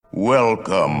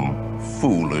Welcome,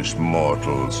 foolish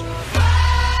mortals.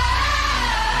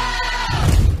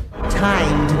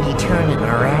 Time to be turning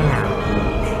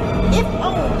around. If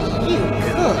only you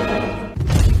could.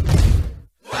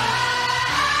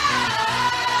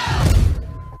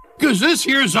 'Cause this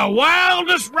here's the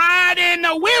wildest ride in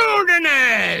the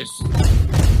wilderness!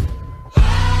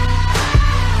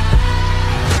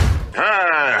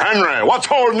 Hey, Henry, what's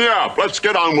holding you up? Let's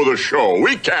get on with the show.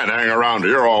 We can't hang around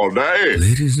here all day.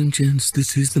 Ladies and gents,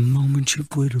 this is the moment you've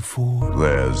waited for.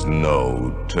 There's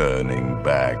no turning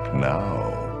back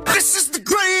now. This is the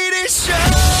greatest show!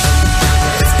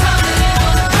 It's coming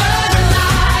on the bright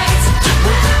lights.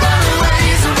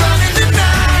 Runaways are running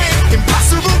tonight.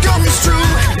 Impossible comes true.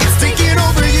 It's taking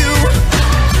over you.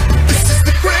 This is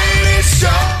the greatest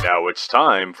show. Now it's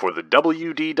time for the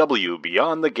WDW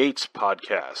Beyond the Gates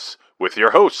podcast with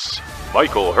your hosts,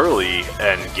 Michael Hurley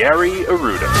and Gary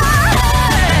Aruda.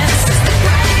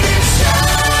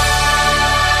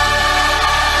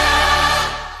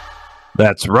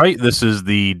 That's right. This is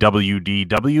the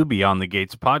WDW Beyond the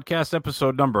Gates podcast,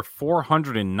 episode number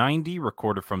 490,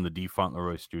 recorded from the D.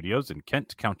 Fauntleroy Studios in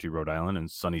Kent County, Rhode Island, and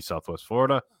sunny Southwest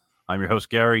Florida. I'm your host,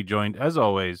 Gary, joined, as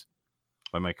always,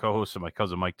 by my co-host and my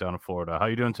cousin Mike down in Florida. How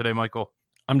you doing today, Michael?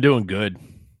 I'm doing good.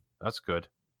 That's good.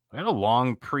 We had a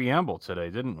long preamble today,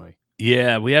 didn't we?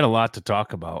 Yeah, we had a lot to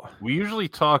talk about. We usually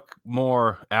talk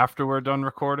more after we're done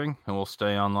recording, and we'll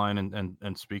stay online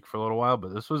and speak for a little while,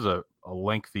 but this was a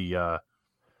lengthy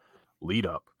lead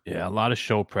up. Yeah, a lot of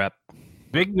show prep.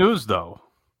 Big news, though.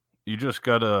 You just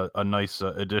got a nice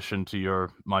addition to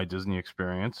your My Disney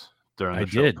experience during the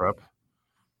show prep.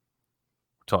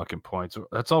 Talking points.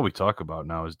 That's all we talk about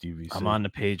now is DVC. I'm on the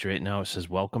page right now. It says,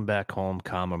 "Welcome back home,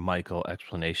 comma, Michael,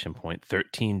 exclamation point,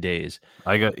 13 days.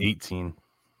 I got 18.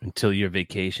 Until your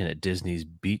vacation at Disney's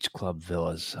Beach Club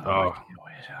Villas." Oh,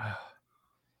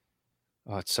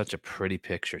 it's such a pretty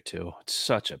picture, too. It's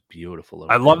such a beautiful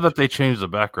I love that they changed the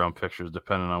background pictures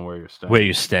depending on where you're staying. Where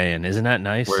you're staying. Isn't that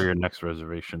nice? Where your next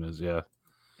reservation is, yeah.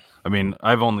 I mean,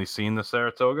 I've only seen the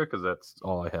Saratoga because that's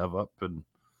all I have up, and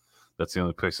that's the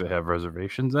only place I have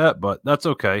reservations at, but that's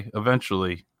okay.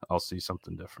 Eventually, I'll see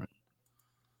something different.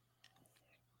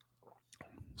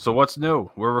 So what's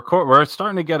new? We're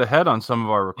starting to get ahead on some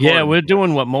of our recording. Yeah, we're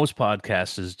doing what most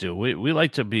podcasters do. We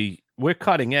like to be, we're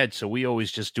cutting edge, so we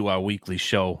always just do our weekly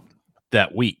show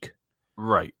that week.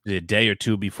 Right. A day or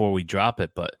two before we drop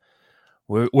it, but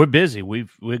we're busy. We're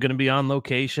going to be on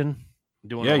location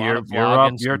doing a lot of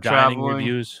vlogging, you're dining traveling.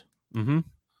 reviews. Mm-hmm.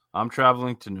 I'm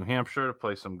traveling to New Hampshire to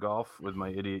play some golf with my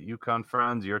idiot Yukon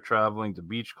friends. You're traveling to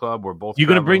Beach Club. We're both. You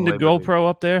going to bring the GoPro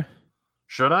up there?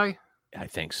 Should I? I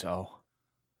think so.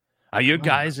 Are your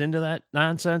guys into that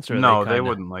nonsense? Or no, they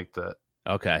wouldn't like that.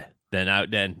 Okay, then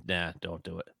don't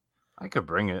do it. I could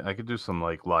bring it. I could do some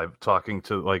like live talking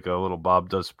to like a little Bob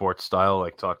Does Sports style,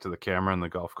 like talk to the camera in the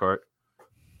golf cart.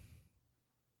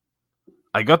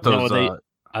 I got those.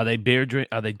 Are they beer drink?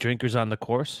 Are they drinkers on the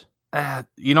course?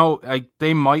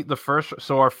 They might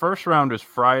So our first round is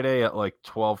Friday at like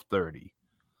 12:30.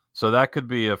 So that could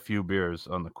be a few beers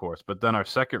on the course. But then our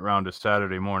second round is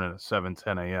Saturday morning at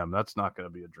 7:10 a.m. That's not going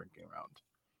to be a drinking round.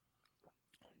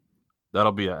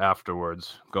 That'll be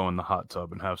afterwards. Go in the hot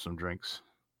tub and have some drinks.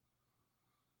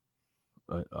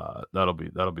 But that'll be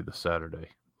the Saturday.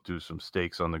 Do some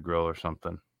steaks on the grill or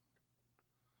something.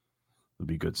 It'll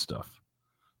be good stuff.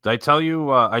 Did I tell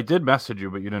you? I did message you,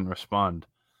 but you didn't respond.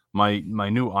 My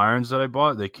new irons that I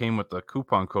bought, they came with a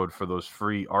coupon code for those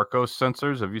free Arcos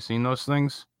sensors. Have you seen those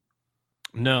things?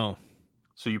 No.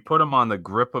 So you put them on the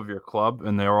grip of your club,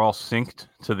 and they're all synced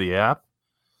to the app.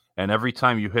 And every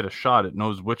time you hit a shot, it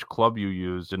knows which club you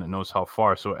used, and it knows how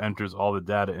far. So it enters all the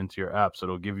data into your app. So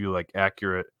it'll give you like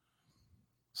accurate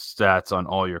stats on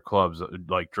all your clubs,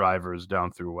 like drivers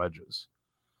down through wedges.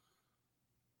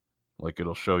 Like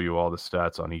it'll show you all the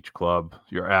stats on each club,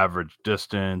 your average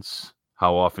distance,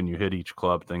 how often you hit each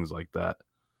club, things like that.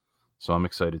 So I'm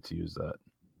excited to use that.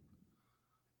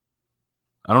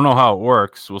 I don't know how it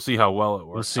works. We'll see how well it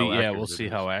works. We'll see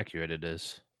how accurate it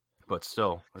is. But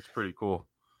still, it's pretty cool.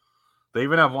 They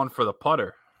even have one for the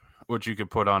putter, which you can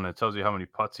put on. It tells you how many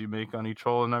putts you make on each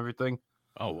hole and everything.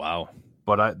 Oh, wow.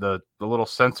 But the little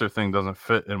sensor thing doesn't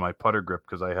fit in my putter grip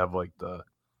because I have like the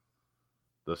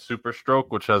Super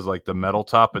Stroke, which has like the metal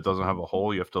top. It doesn't have a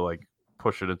hole. You have to like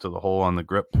push it into the hole on the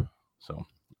grip. So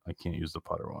I can't use the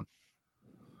putter one.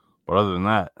 But other than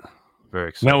that, very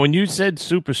excited. Now, when you said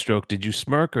Super Stroke, did you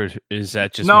smirk or is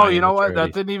that just no? You know what?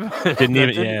 That didn't even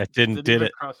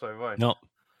didn't cross my mind. No,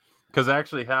 because I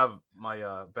actually have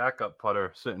my backup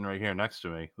putter sitting right here next to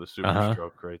me. The Super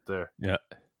Stroke right there. Yeah.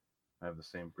 I have the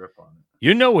same grip on it.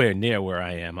 You're nowhere near where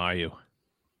I am, are you?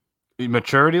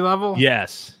 Maturity level?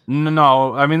 Yes.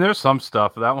 No, I mean there's some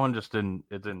stuff. That one just didn't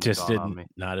dawn on me.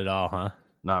 Not at all, huh?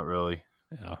 Not really.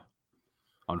 Yeah.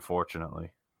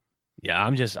 Unfortunately. Yeah,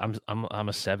 I'm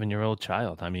a 7-year-old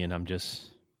child. I mean, I'm just.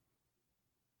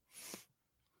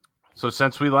 So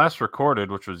since we last recorded,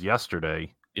 which was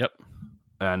yesterday. Yep.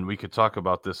 And we could talk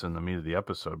about this in the meat of the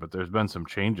episode, but there's been some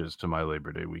changes to my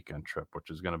Labor Day weekend trip, which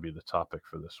is going to be the topic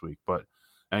for this week. But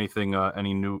anything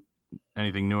new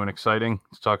and exciting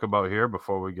to talk about here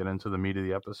before we get into the meat of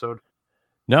the episode?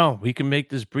 No, we can make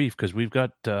this brief because we've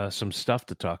got some stuff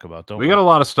to talk about, don't we? We got a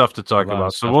lot of stuff to talk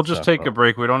about, so we'll just take a about.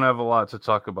 break. We don't have a lot to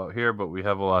talk about here, but we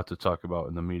have a lot to talk about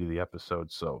in the meat of the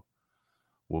episode, so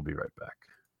we'll be right back.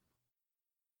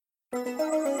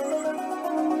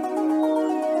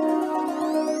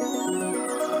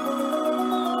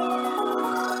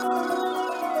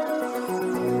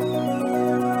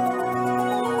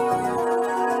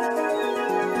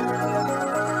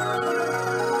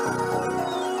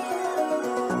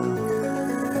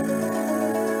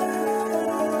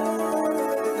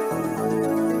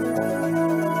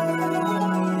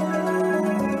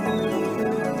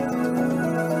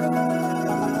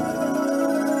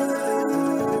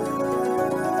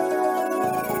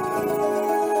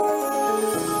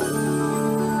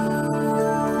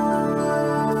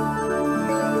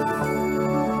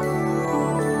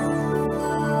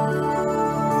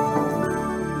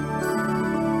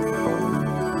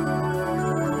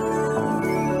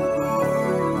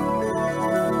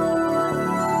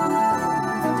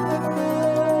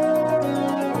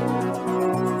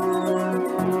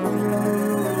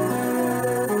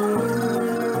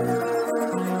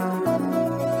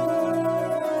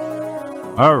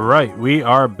 All right, we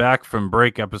are back from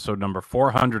break, episode number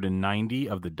 490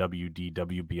 of the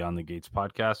WDW Beyond the Gates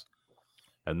podcast.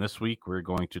 And this week we're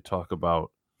going to talk about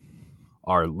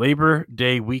our Labor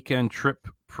Day weekend trip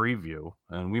preview.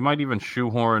 And we might even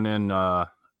shoehorn in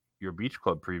your beach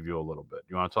club preview a little bit.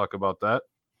 You want to talk about that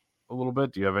a little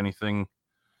bit? Do you have anything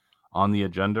on the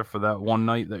agenda for that one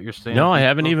night that you're staying? No, I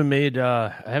haven't even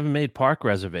made park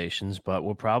reservations, but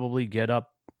we'll probably get up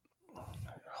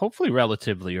hopefully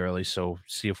relatively early, so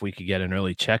see if we could get an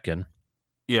early check-in.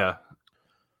 Yeah.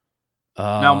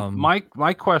 Now, my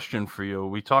question for you,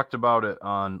 we talked about it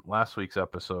on last week's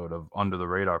episode of Under the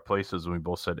Radar Places, and we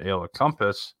both said Ale or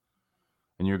Compass,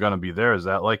 and you're going to be there. Is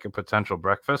that like a potential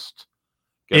breakfast?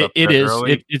 It is.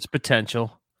 It's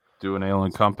potential. Do an Ale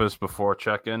and Compass before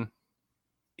check-in?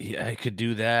 Yeah, I could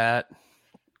do that.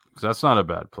 'Cause that's not a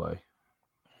bad play.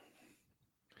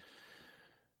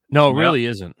 No, it really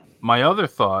isn't. My other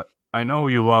thought, I know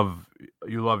you love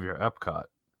your Epcot,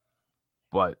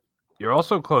 but you're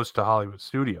also close to Hollywood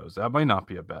Studios. That might not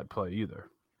be a bad play either.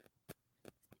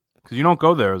 Because you don't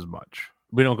go there as much.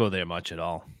 We don't go there much at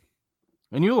all.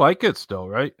 And you like it still,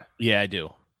 right? Yeah, I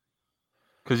do.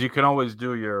 Because you can always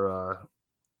do your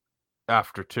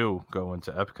after 2, go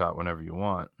into Epcot whenever you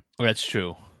want. That's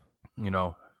true. You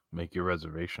know, make your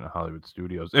reservation at Hollywood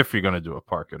Studios if you're going to do a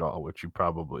park at all, which you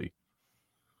probably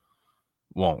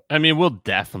won't. I mean, we'll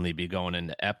definitely be going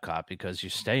into Epcot because you're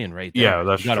staying right there. Yeah,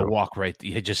 that's you got to true. walk right.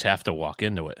 You just have to walk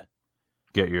into it.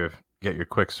 Get your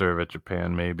quick serve at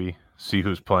Japan, maybe. See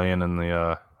who's playing in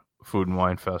the Food and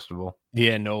Wine Festival.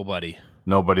 Yeah, nobody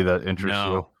That interests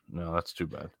No. you. No, that's too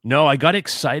bad. No, I got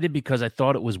excited because I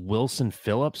thought it was Wilson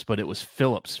Phillips, but it was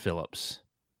Phillips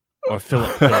or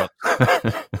Philip Phillips.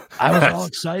 I was all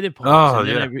excited. Oh,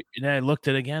 and then I looked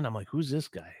at it again. I'm like, who's this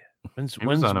guy? When's on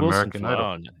Wilson American Idol.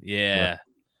 Oh, yeah.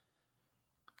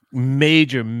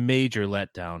 Major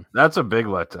letdown. That's a big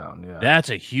letdown. Yeah, That's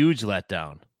a huge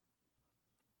letdown.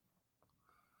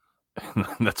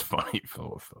 that's funny,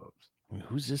 Phillips. I mean,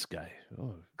 who's this guy?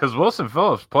 Oh. Because Wilson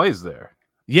Phillips plays there.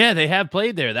 Yeah, they have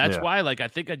played there. That's Yeah. why. Like, I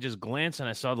think I just glanced and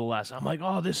I saw the last. I'm like,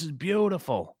 oh, this is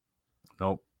beautiful.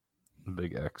 Nope,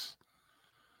 big X.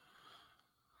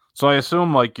 So I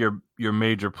assume like your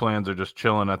major plans are just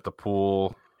chilling at the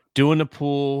pool. Doing the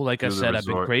pool, like I Do the said, I've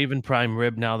been resort. craving prime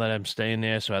rib now that I'm staying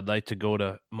there, so I'd like to go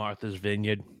to Martha's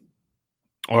Vineyard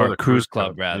Or or the Cruise Cruise Club,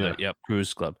 Club, rather. yeah. Yep,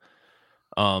 Cruise Club.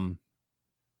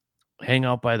 Hang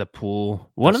out by the pool.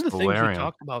 One of the things we Stellarium.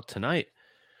 talked about tonight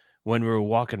when we were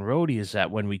walking roadie is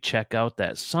that when we check out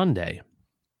that Sunday,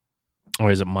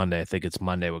 or is it Monday? I think it's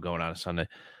Monday. We're going on a Sunday.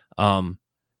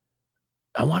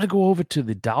 I want to go over to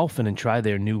the Dolphin and try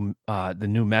their new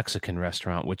Mexican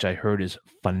restaurant, which I heard is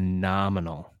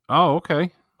phenomenal. Oh,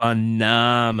 okay.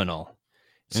 Phenomenal.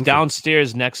 It's Interesting.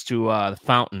 downstairs next to the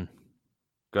fountain.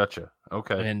 Gotcha.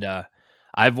 Okay. And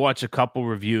I've watched a couple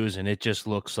reviews, and it just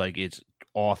looks like it's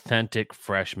authentic,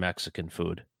 fresh Mexican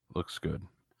food. Looks good.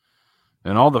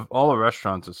 And all the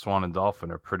restaurants at Swan and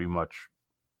Dolphin are pretty much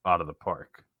out of the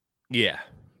park. Yeah.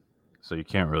 So you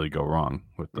can't really go wrong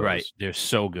with those. Right. They're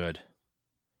so good.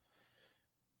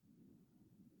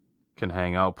 Can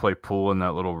hang out, play pool in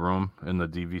that little room in the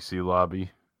DVC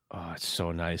lobby. Oh, it's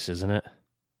so nice, isn't it?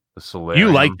 The solarium.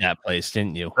 You liked that place,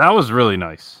 didn't you? That was really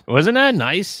nice. Wasn't that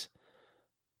nice?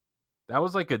 That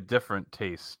was like a different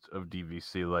taste of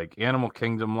DVC. Like Animal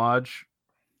Kingdom Lodge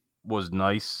was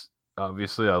nice.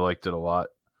 Obviously, I liked it a lot.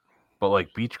 But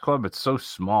like Beach Club, it's so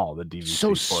small, the DVC So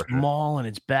portion. small, and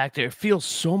it's back there. It feels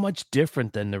so much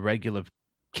different than the regular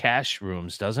cash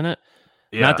rooms, doesn't it?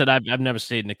 Yeah. Not that I've never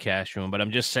stayed in a cash room, but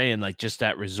I'm just saying, like, just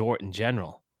that resort in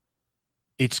general.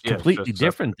 It's Yeah, completely just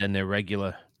different than their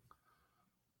regular.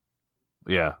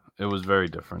 Yeah, it was very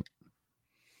different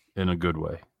in a good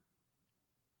way.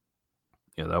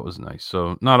 Yeah, that was nice.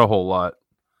 So not a whole lot.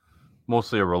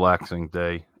 Mostly a relaxing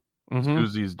day. Mhm.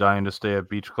 Susie's dying to stay at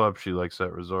Beach Club. She likes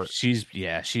that resort. She's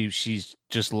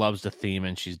just loves the theme,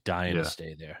 and she's dying Yeah. to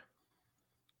stay there.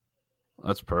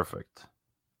 That's perfect.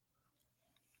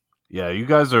 Yeah, you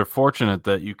guys are fortunate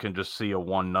that you can just see a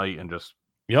one night and just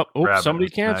Yep. Oh, grab it somebody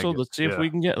and snag canceled. it. Let's see if Yeah. we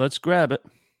can let's grab it.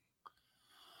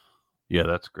 Yeah,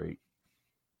 that's great.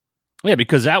 Yeah,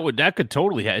 because that could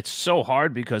totally it's so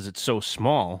hard because it's so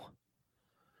small.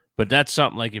 But that's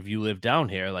something like if you live down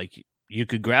here, like you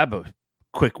could grab a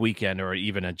quick weekend or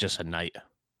even just a night.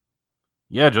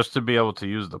 Yeah, just to be able to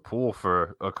use the pool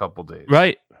for a couple days.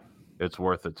 Right. It's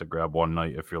worth it to grab one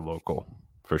night if you're local,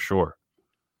 for sure.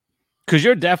 Because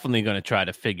you're definitely going to try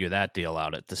to figure that deal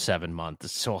out at the 7 month.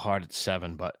 It's so hard at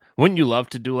 7, but wouldn't you love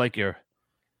to do like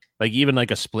even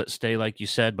like a split stay, like you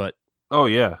said? But Oh,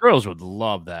 yeah. girls would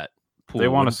love that pool. They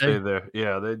want to wouldn't stay they? there.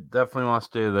 Yeah, they definitely want to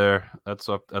stay there. That's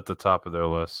up at the top of their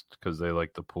list because they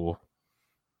like the pool.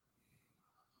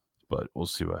 But we'll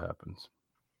see what happens.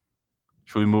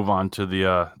 Should we move on to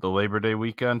the Labor Day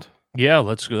weekend? Yeah,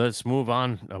 let's move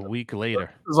on a week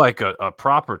later. It's like a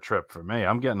proper trip for me.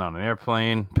 I'm getting on an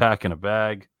airplane, packing a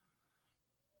bag,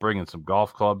 bringing some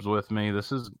golf clubs with me.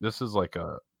 This is like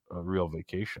a real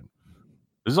vacation.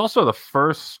 This is also the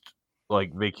first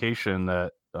like vacation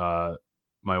that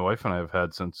my wife and I have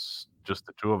had since just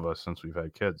the two of us since we've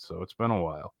had kids. So it's been a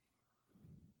while.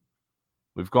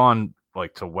 We've gone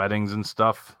like to weddings and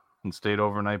stuff and stayed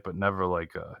overnight, but never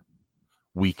like a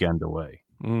weekend away.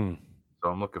 So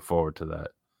I'm looking forward to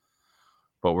that.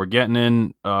 But we're getting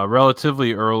in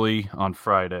relatively early on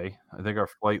Friday. I think our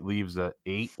flight leaves at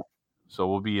 8. So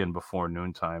we'll be in before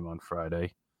noontime on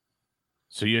Friday.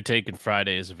 So you're taking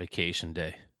Friday as a vacation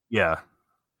day. Yeah.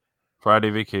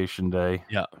 Friday vacation day.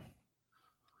 Yeah.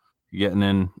 Getting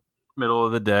in middle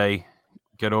of the day.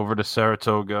 Get over to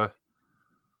Saratoga.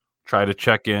 Try to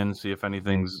check in, see if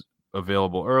anything's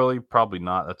available early. Probably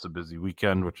not. That's a busy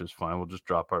weekend, which is fine. We'll just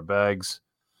drop our bags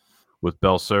with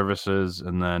Bell Services,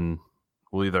 and then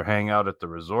we'll either hang out at the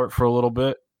resort for a little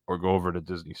bit or go over to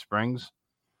Disney Springs.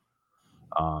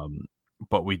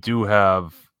 But we do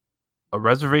have a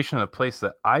reservation at a place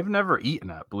that I've never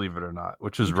eaten at, believe it or not,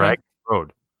 which is Raglan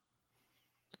Road.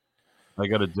 I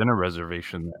got a dinner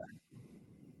reservation there.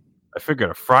 I figured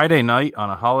a Friday night on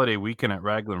a holiday weekend at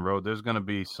Raglan Road, there's going to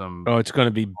be some... Oh, it's going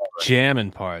to be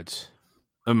jamming parts.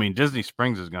 I mean, Disney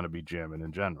Springs is going to be jamming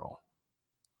in general.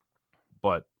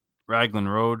 But Raglan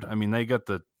Road, I mean, they got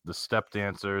the step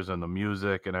dancers and the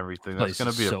music and everything. That's going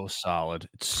to be so solid.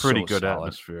 It's pretty so good solid.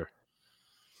 atmosphere.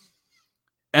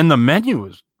 And the menu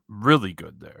is really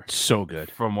good there. So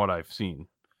good. From what I've seen.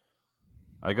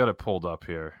 I got it pulled up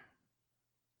here.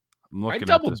 I'm I looking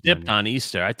double at this dipped menu. on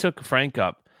Easter. I took Frank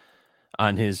up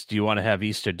on his, do you want to have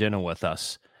Easter dinner with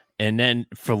us? And then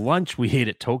for lunch, we ate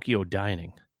at Tokyo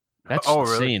Dining. That's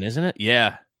really? insane, isn't it?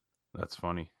 Yeah. That's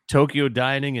funny. Tokyo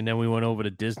Dining, and then we went over to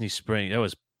Disney Springs. That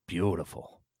was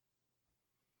beautiful.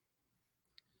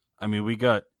 I mean, we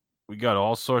got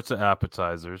all sorts of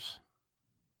appetizers.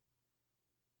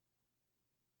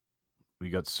 We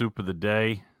got soup of the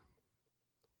day,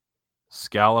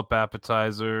 scallop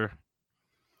appetizer,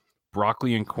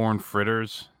 broccoli and corn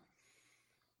fritters,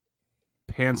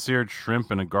 pan-seared shrimp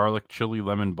and a garlic chili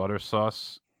lemon butter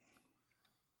sauce,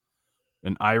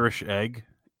 an Irish egg,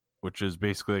 which is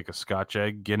basically like a Scotch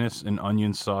egg, Guinness and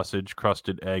onion sausage,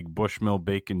 crusted egg, Bushmill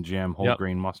bacon jam, whole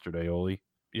grain mustard aioli.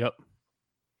 Yep.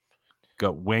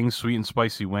 Got wings, sweet and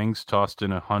spicy wings, tossed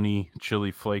in a honey,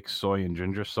 chili flakes, soy, and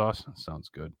ginger sauce. That sounds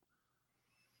good.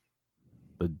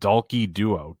 The Dalkey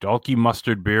Duo. Dalkey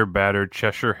mustard beer battered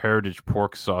Cheshire Heritage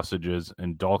pork sausages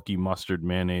and Dalkey mustard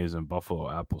mayonnaise and buffalo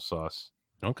applesauce.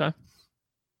 Okay.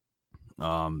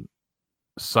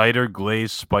 Cider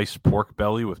glazed spiced pork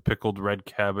belly with pickled red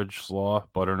cabbage slaw,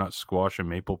 butternut squash, and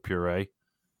maple puree.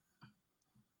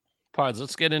 Pards,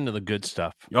 let's get into the good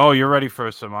stuff. Oh, you're ready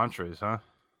for some entrees, huh?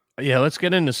 Yeah, let's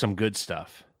get into some good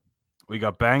stuff. We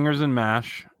got bangers and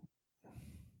mash,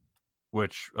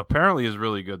 which apparently is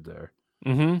really good there.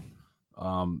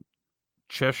 Mm-hmm.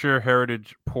 Cheshire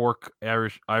Heritage Pork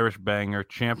Irish Banger,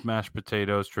 Champ mashed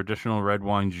potatoes, traditional red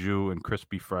wine jus, and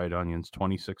crispy fried onions,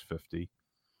 $26.50.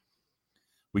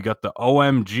 We got the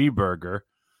OMG burger,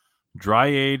 dry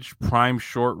aged prime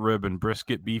short rib and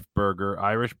brisket beef burger,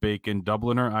 Irish bacon,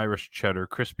 Dubliner Irish cheddar,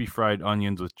 crispy fried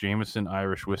onions with Jameson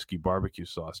Irish whiskey barbecue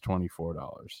sauce,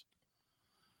 $24.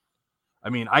 I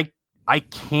mean, I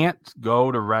can't go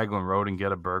to Raglan Road and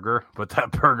get a burger, but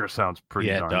that burger sounds pretty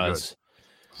darn good.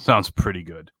 Sounds pretty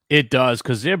good. It does,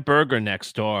 because their burger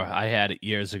next door, I had it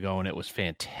years ago, and it was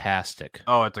fantastic.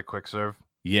 Oh, at the quick serve?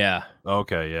 Yeah.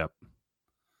 Okay, yeah.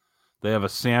 They have a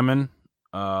salmon,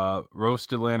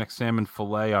 roast Atlantic salmon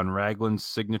fillet on Raglan's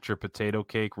signature potato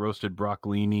cake, roasted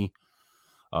broccolini,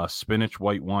 spinach,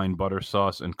 white wine, butter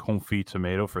sauce, and confit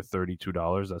tomato for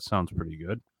 $32. That sounds pretty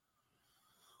good.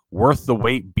 Worth the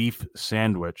wait beef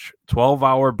sandwich,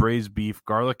 12-hour braised beef,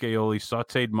 garlic aioli,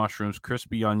 sautéed mushrooms,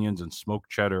 crispy onions, and smoked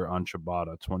cheddar on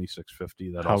ciabatta,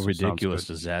 $26.50. That How also ridiculous sounds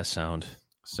good. does that sound?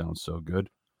 Sounds so good.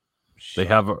 They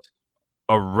have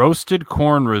a roasted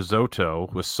corn risotto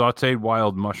with sautéed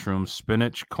wild mushrooms,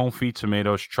 spinach, confit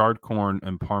tomatoes, charred corn,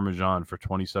 and parmesan for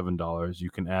 $27.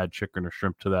 You can add chicken or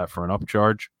shrimp to that for an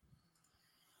upcharge.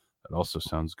 That also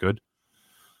sounds good.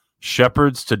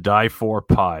 Shepherd's to Die For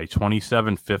pie,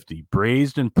 $27.50.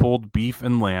 Braised and pulled beef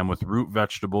and lamb with root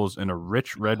vegetables and a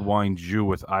rich red wine jus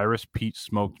with Irish peat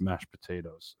smoked mashed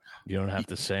potatoes. You don't have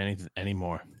to say anything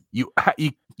anymore. You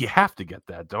have to get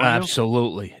that, don't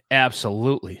Absolutely.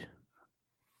 Absolutely. you?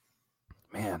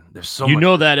 Man, there's so You much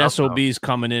know that stuff SOB's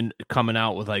coming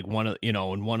out with like one of, in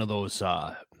one of those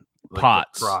like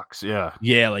pots. the Crocs, yeah.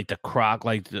 Yeah, like the crock,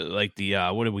 like the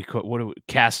what do we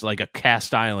cast, like a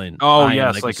cast iron? Oh, iron,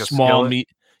 yes, like a a small skillet. meat.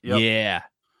 Yep. Yeah.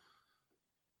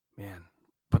 Man.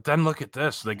 But then look at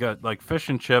this. They got like fish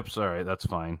and chips. All right, that's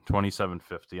fine.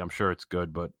 $27.50. I'm sure it's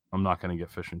good, but I'm not going to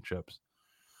get fish and chips.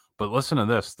 But listen to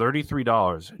this.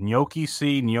 $33. Gnocchi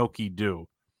see, gnocchi do.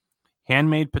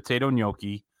 Handmade potato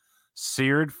gnocchi,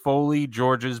 seared Foley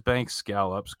George's Bank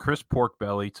scallops, crisp pork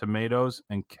belly, tomatoes,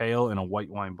 and kale in a white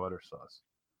wine butter sauce.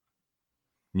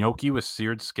 Gnocchi with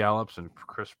seared scallops and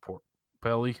crisp pork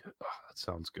belly. Oh, that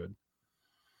sounds good.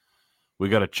 We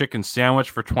got a chicken sandwich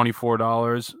for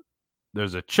 $24.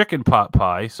 There's a chicken pot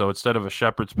pie. So instead of a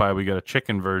shepherd's pie, we got a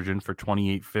chicken version for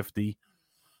 $28.50.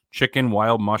 Chicken,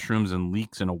 wild mushrooms, and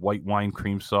leeks in a white wine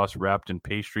cream sauce wrapped in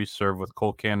pastry, served with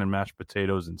cold cannon mashed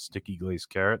potatoes and sticky glazed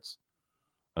carrots.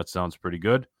 That sounds pretty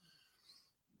good.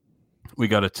 We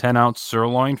got a 10-ounce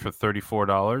sirloin for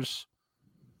 $34.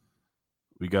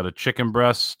 We got a chicken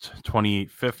breast,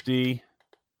 $28.50.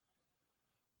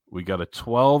 We got a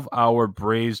 12-hour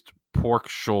braised pork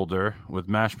shoulder with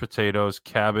mashed potatoes,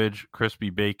 cabbage, crispy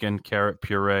bacon, carrot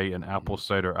puree, and apple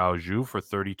cider au jus for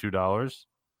 $32.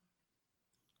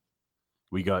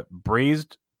 We got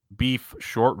braised beef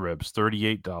short ribs,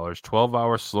 $38.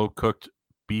 12-hour slow-cooked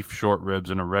beef short ribs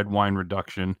and a red wine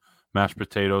reduction, mashed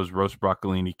potatoes, roast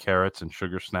broccolini, carrots, and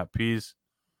sugar snap peas.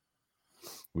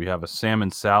 We have a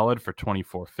salmon salad for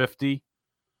 $24.50.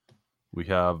 We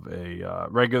have a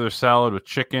regular salad with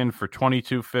chicken for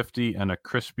 $22.50 and a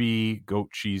crispy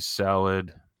goat cheese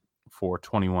salad for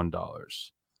 $21.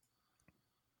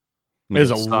 There's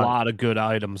a lot of good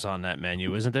items on that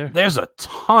menu, isn't there? There's a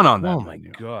ton on that Oh my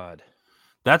menu. God.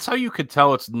 That's how you could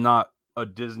tell it's not a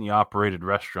Disney operated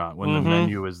restaurant when the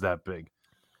menu is that big.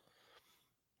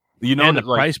 You know, And the that,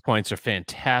 like, price points are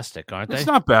fantastic, aren't they? it's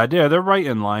not bad. Yeah, they're right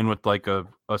in line with like a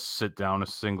sit down, a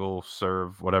single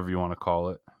serve, whatever you want to call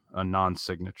it, a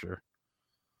non-signature.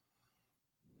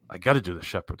 I got to do the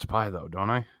shepherd's pie though, don't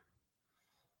I?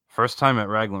 First time at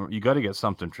Raglan, you got to get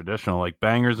something traditional like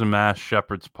bangers and mash,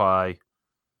 shepherd's pie,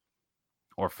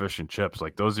 or fish and chips.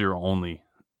 Like those are your only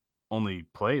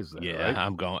plays there. Yeah, right?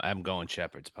 I'm going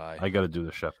shepherd's pie. I got to do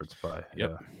the shepherd's pie. Yep.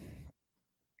 Yeah.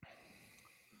 I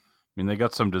mean, they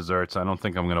got some desserts. I don't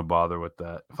think I'm going to bother with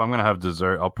that. If I'm going to have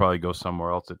dessert, I'll probably go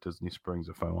somewhere else at Disney Springs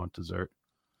if I want dessert.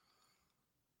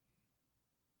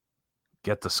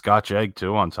 Get the Scotch egg,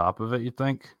 too, on top of it, you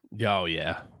think? Oh,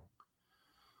 yeah.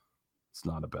 It's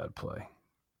not a bad play.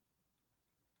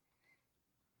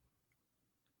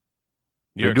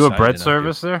 You're They do a excited, bread aren't you?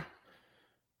 service there?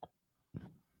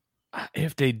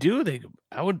 If they do,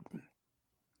 I would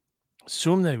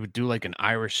assume they would do like an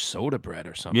Irish soda bread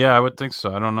or something. Yeah, I would think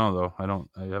so. I don't know, though.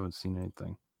 I haven't seen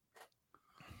anything.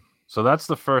 So that's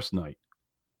the first night.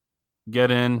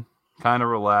 Get in, kind of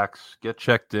relax, get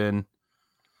checked in.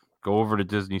 go over to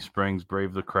Disney Springs,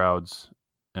 brave the crowds,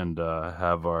 and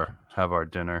have our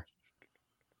dinner.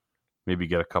 Maybe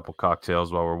get a couple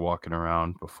cocktails while we're walking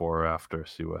around before or after,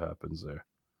 see what happens there.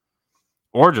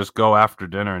 Or just go after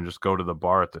dinner and just go to the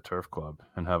bar at the Turf Club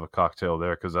and have a cocktail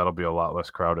there, because that'll be a lot less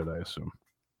crowded, I assume.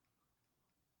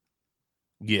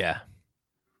 Yeah.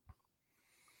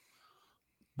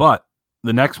 But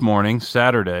the next morning,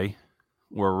 Saturday,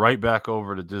 we're right back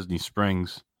over to Disney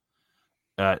Springs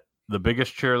at the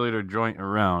biggest cheerleader joint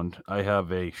around. I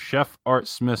have a Chef Art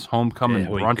Smith's homecoming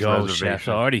There we brunch go, reservation. Chef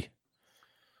Artie.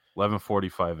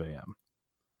 11:45 a.m.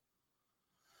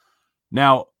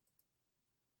 Now,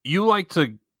 you like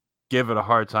to give it a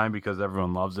hard time because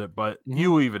everyone loves it, but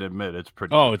you even admit it's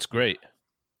pretty Oh, good. it's great.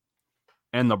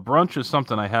 And the brunch is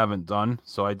something I haven't done,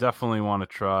 so I definitely want to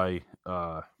try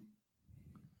the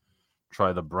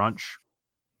brunch.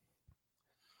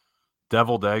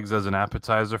 Deviled eggs as an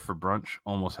appetizer for brunch.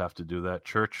 Almost have to do that.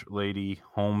 Church Lady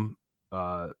home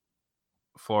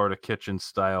Florida kitchen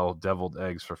style deviled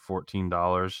eggs for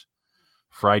 $14.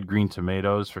 Fried green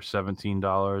tomatoes for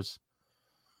 $17.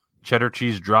 Cheddar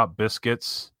cheese drop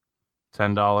biscuits,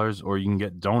 $10. Or you can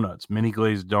get donuts, mini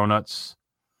glazed donuts,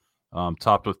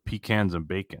 topped with pecans and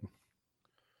bacon.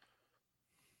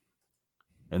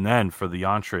 And then for the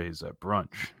entrees at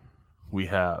brunch, we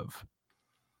have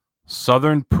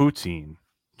Southern Poutine,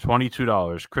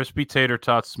 $22. Crispy tater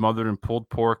tots smothered in pulled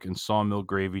pork and sawmill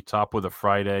gravy, topped with a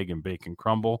fried egg and bacon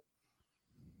crumble.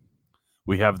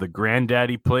 We have the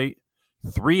Granddaddy plate,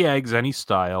 3 eggs any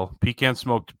style, pecan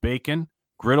smoked bacon,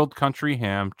 griddled country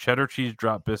ham, cheddar cheese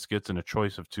drop biscuits, and a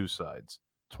choice of 2 sides,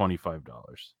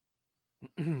 $25.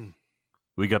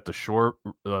 We got the short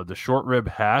rib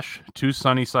hash, 2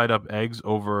 sunny side up eggs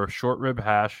over short rib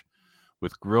hash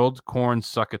with grilled corn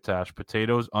succotash,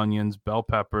 potatoes, onions, bell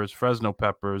peppers, Fresno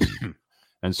peppers,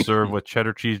 and served with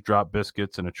cheddar cheese drop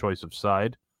biscuits and a choice of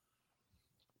side.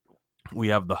 We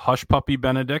have the Hush Puppy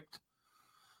Benedict,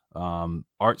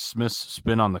 Art Smith's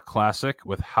spin on the classic,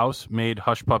 with house-made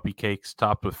Hush Puppy cakes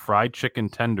topped with fried chicken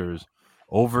tenders,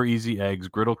 over easy eggs,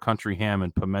 griddled country ham,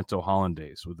 and pimento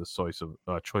hollandaise with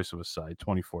a choice of a side,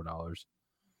 $24.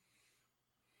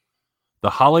 The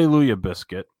Hallelujah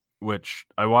biscuit, which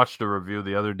I watched a review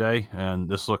the other day, and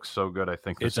this looks so good. I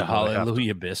think It's a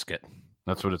Hallelujah biscuit.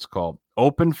 That's what it's called.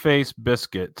 Open face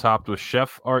biscuit topped with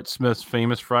Chef Art Smith's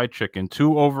famous fried chicken,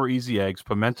 2 over easy eggs,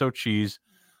 pimento cheese,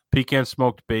 pecan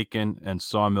smoked bacon, and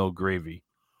sawmill gravy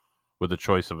with a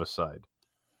choice of a side.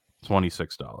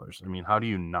 $26. I mean, how do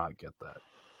you not get that?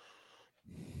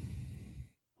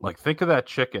 Like, think of that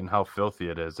chicken, how filthy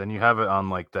it is. And you have it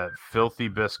on, like, that filthy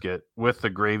biscuit with the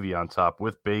gravy on top,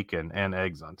 with bacon and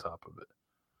eggs on top of it.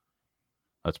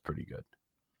 That's pretty good.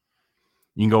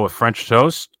 You can go with French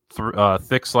toast,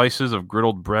 thick slices of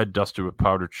griddled bread dusted with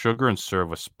powdered sugar and served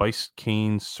with spiced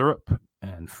cane syrup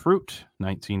and fruit,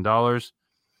 $19.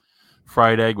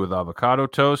 Fried egg with avocado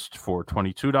toast for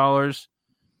 $22.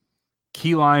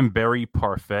 Key lime berry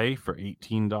parfait for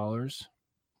 $18.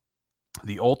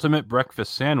 The ultimate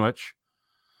breakfast sandwich,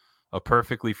 a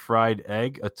perfectly fried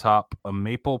egg atop a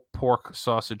maple pork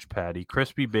sausage patty,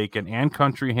 crispy bacon, and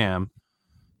country ham,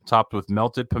 topped with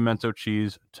melted pimento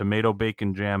cheese, tomato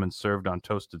bacon jam, and served on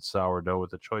toasted sourdough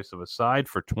with a choice of a side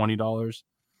for $20.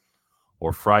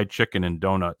 Or fried chicken and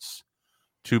donuts,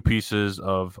 2 pieces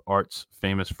of Art's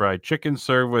famous fried chicken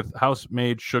served with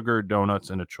house-made sugar donuts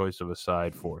and a choice of a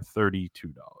side for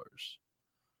 $32.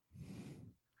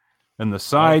 And the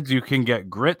sides, you can get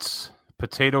grits,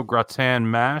 potato gratin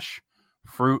mash,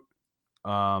 fruit,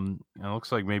 and it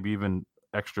looks like maybe even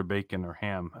extra bacon or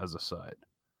ham as a side.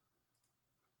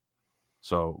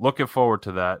 So looking forward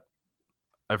to that.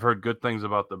 I've heard good things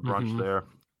about the brunch there.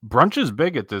 Brunch is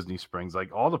big at Disney Springs.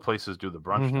 Like, all the places do the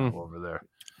brunch now over there.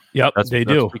 Yep, they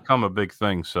do. That's become a big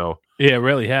thing. So Yeah, it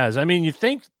really has. I mean, you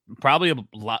think probably a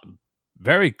lot,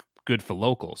 very good for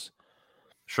locals.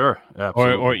 sure,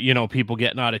 absolutely. Or people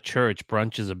getting out of church.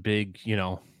 Brunch is a big,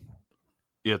 Yeah,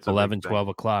 it's a 11, big thing. 12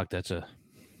 o'clock.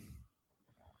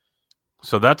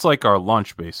 So that's like our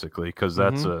lunch, basically, because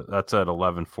that's at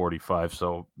 11:45.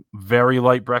 So very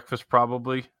light breakfast,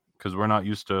 probably, because we're not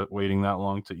used to waiting that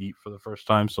long to eat for the first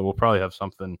time. So we'll probably have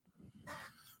something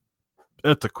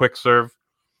at the quick serve.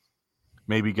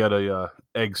 Maybe get a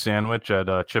egg sandwich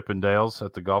at Chippendale's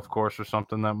at the golf course or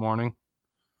something that morning,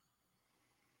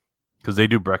 because they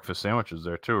do breakfast sandwiches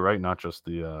there too, right? Not just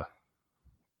the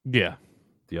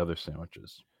other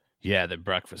sandwiches. Yeah, the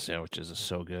breakfast sandwiches are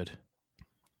so good.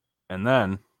 And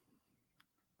then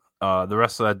the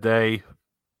rest of that day,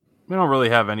 we don't really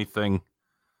have anything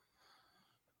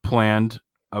planned.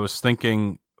 I was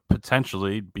thinking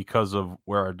potentially, because of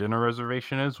where our dinner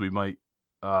reservation is, we might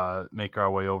make our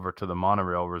way over to the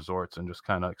monorail resorts and just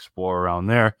kind of explore around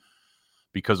there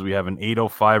because we have an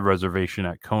 8:05 reservation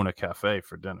at Kona Cafe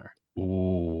for dinner.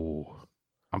 Ooh.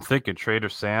 I'm thinking Trader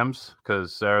Sam's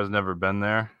because Sarah's never been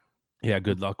there. Yeah,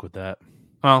 good luck with that.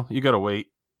 Well, you got to wait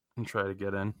and try to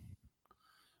get in,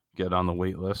 get on the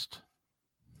wait list,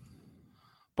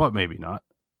 but maybe not.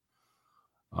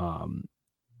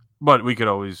 But we could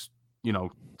always,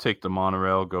 take the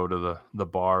monorail, go to the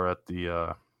bar at the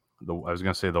I was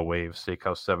gonna say the Wave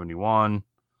Steakhouse 71,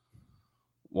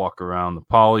 walk around the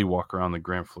Poly, walk around the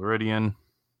Grand Floridian,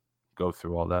 go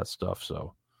through all that stuff.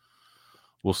 So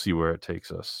we'll see where it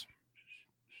takes us.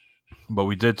 But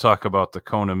we did talk about the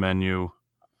Kona menu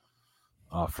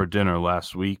for dinner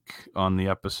last week on the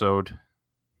episode,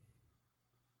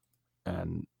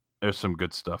 and there's some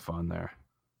good stuff on there.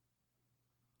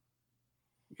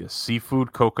 You get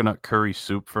seafood coconut curry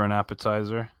soup for an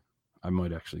appetizer. I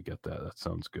might actually get that. That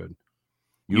sounds good.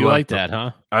 You like that,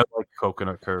 huh? I like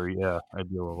coconut curry. Yeah, I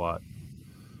do a lot.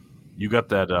 You got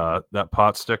that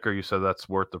pot sticker. You said that's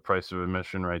worth the price of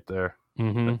admission right there.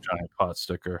 Mm-hmm. That giant pot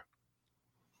sticker.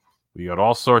 We got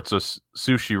all sorts of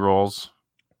sushi rolls,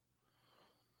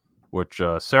 which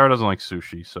Sarah doesn't like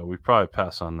sushi, so we probably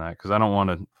pass on that because I don't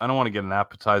want to get an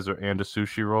appetizer and a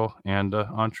sushi roll and an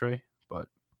entree. But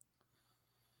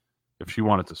if she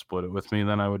wanted to split it with me,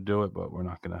 then I would do it. But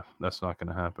that's not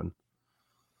gonna happen.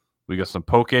 We got some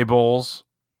poke bowls,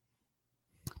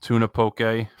 tuna poke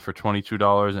for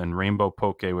 $22, and rainbow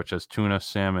poke, which has tuna,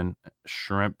 salmon,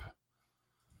 shrimp,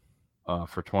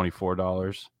 for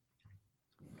 $24.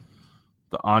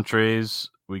 The entrees,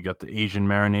 we got the Asian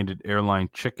marinated airline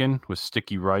chicken with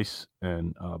sticky rice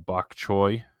and bok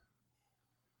choy.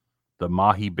 The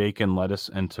mahi bacon, lettuce,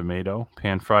 and tomato.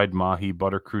 Pan-fried mahi,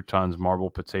 butter croutons, marble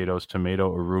potatoes,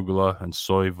 tomato, arugula, and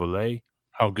soy volaille.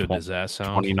 How good does that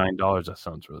sound? $29. That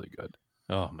sounds really good.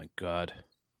 Oh, my God.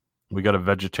 We got a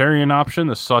vegetarian option,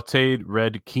 the sautéed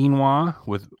red quinoa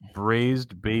with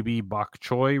braised baby bok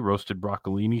choy, roasted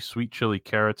broccolini, sweet chili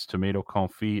carrots, tomato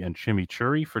confit, and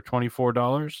chimichurri for $24.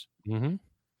 Mm-hmm.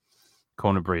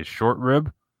 Kona braised short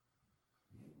rib,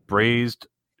 braised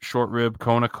short rib,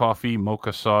 Kona coffee,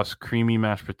 mocha sauce, creamy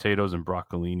mashed potatoes, and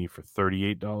broccolini for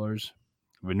 $38.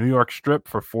 The New York strip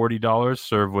for $40,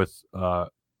 served with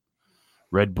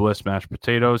red bliss mashed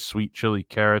potatoes, sweet chili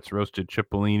carrots, roasted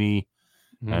cipollini,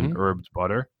 and herbs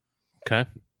butter. Okay.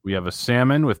 We have a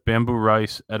salmon with bamboo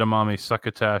rice, edamame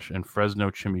succotash, and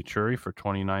Fresno chimichurri for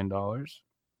 $29.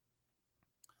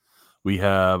 We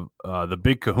have the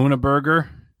Big Kahuna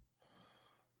burger,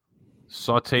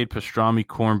 sautéed pastrami,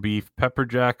 corned beef, pepper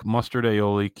jack, mustard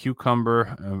aioli,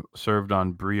 cucumber, served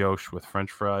on brioche with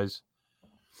French fries.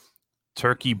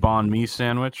 Turkey banh mi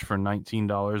sandwich for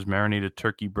 $19. Marinated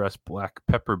turkey breast, black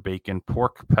pepper bacon,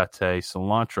 pork pate,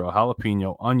 cilantro,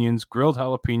 jalapeno, onions, grilled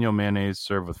jalapeno mayonnaise,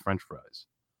 served with French fries.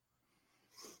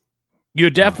 You're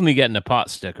definitely getting a pot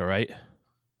sticker, right?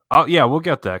 Oh, yeah, we'll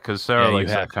get that because Sarah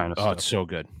likes that kind of Oh, stuff. it's so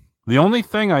good. The only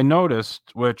thing I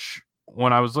noticed, which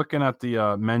when I was looking at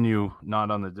the menu,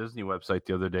 not on the Disney website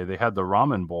the other day, they had the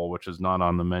ramen bowl, which is not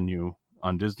on the menu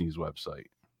on Disney's website.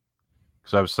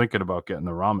 Because I was thinking about getting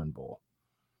the ramen bowl.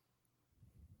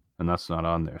 And that's not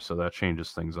on there. So that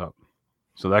changes things up.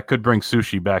 So that could bring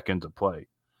sushi back into play.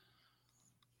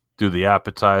 Do the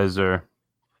appetizer,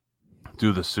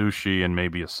 do the sushi, and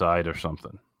maybe a side or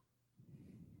something.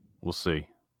 We'll see.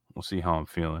 We'll see how I'm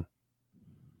feeling.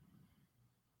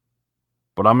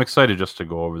 But I'm excited just to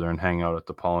go over there and hang out at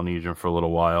the Polynesian for a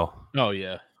little while. Oh,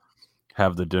 yeah.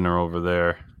 Have the dinner over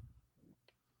there.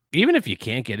 Even if you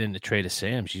can't get into Trader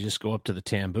Sam's, you just go up to the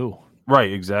Tambu.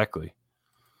 Right, exactly.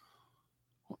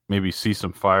 Maybe see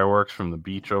some fireworks from the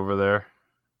beach over there,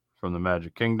 from the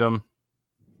Magic Kingdom.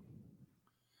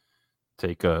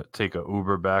 Take a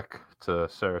Uber back to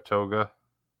Saratoga.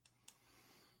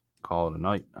 Call it a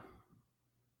night.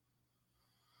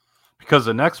 Because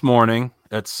the next morning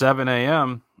at 7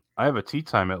 a.m., I have a tea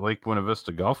time at Lake Buena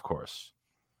Vista Golf Course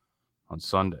on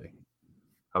Sunday.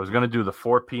 I was going to do the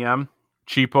 4 p.m.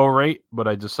 cheapo rate, but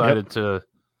I decided to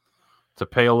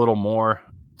pay a little more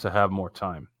to have more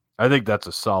time. I think that's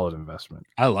a solid investment.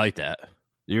 I like that.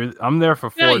 I'm there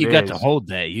for 4 days. You got the whole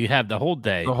day. You have the whole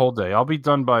day. The whole day. I'll be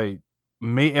done by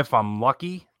if I'm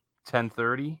lucky,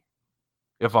 10:30.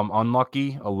 If I'm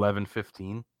unlucky,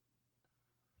 11:15.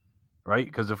 Right?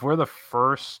 Because if we're the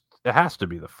first, it has to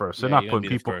be the first. They're not putting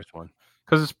people first one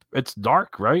because it's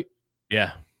dark, right?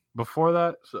 Yeah. Before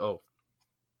that, so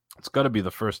it's got to be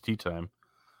the first tea time.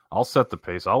 I'll set the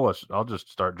pace. I'll just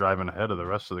start driving ahead of the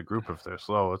rest of the group if they're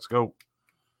slow. Let's go.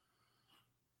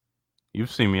 You've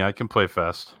seen me. I can play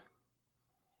fast.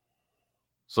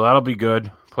 So that'll be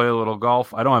good. Play a little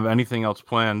golf. I don't have anything else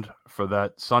planned for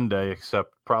that Sunday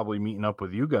except probably meeting up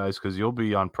with you guys because you'll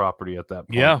be on property at that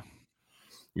point. Yeah.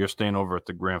 You're staying over at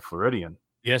the Grand Floridian.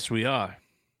 Yes, we are.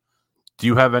 Do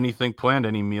you have anything planned?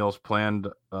 Any meals planned?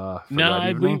 For that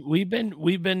evening?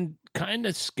 we've been kind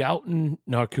of scouting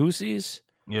Narcoossee's.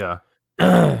 Yeah.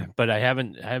 But I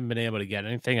haven't been able to get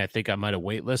anything. I think I might have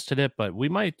waitlisted it, but we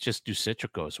might just do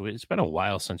Citricos. It's been a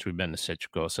while since we've been to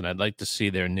Citricos, and I'd like to see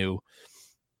their new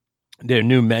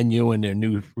menu and their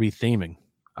new retheming.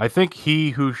 I think he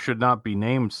who should not be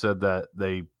named said that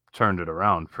they turned it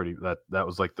around pretty. That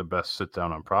was like the best sit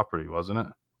down on property, wasn't it?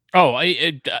 Oh,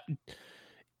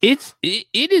 it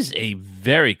is a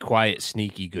very quiet,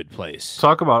 sneaky, good place.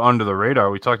 Talk about under the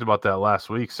radar. We talked about that last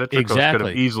week. Citricos could Exactly.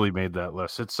 have easily made that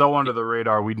list. It's so under the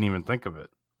radar, we didn't even think of it.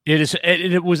 It is.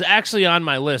 It was actually on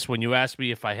my list when you asked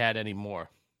me if I had any more.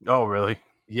 Oh, really?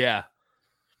 Yeah,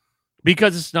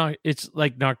 because it's not. It's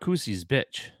like Narcoossee's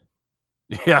bitch.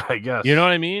 Yeah, I guess. You know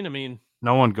what I mean? I mean,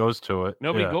 no one goes to it.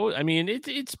 nobody Yeah. goes. I mean,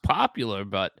 it's popular,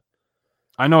 but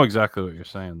I know exactly what you're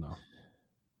saying, though.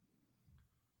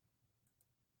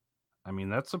 I mean,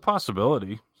 that's a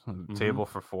possibility. Table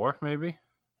for four, maybe.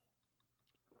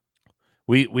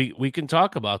 we can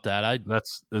talk about that.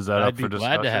 Is that I'd up be for glad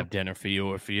discussion? to have dinner for you.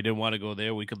 Or if you didn't want to go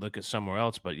there, we could look at somewhere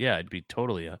else. But yeah, it'd be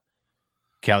totally a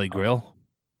Cali Grill.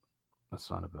 That's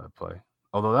not a bad play.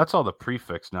 Although that's all the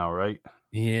prefix now, right?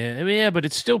 Yeah, I mean, yeah, but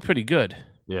it's still pretty good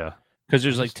Yeah, because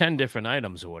there's like 10 different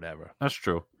items or whatever. that's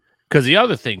true. Because the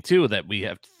other thing too that we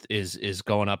have is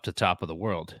going up to Top of the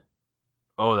World.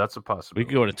 Oh, that's a We possibility.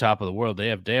 could go to Top of the World. They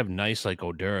have nice like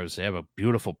hors d'oeuvres. They have a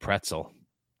beautiful pretzel.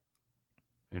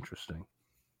 Interesting.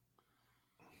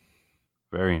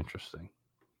 Very interesting.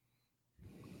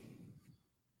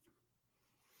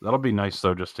 That'll be nice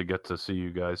though, just to get to see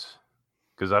you guys,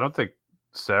 because I don't think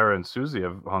Sarah and Susie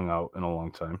have hung out in a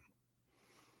long time.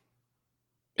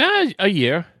 A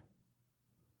year.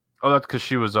 Oh, that's because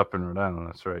she was up in Rhode Island.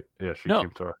 That's right. Yeah, she No.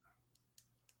 came to our.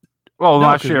 Well, No,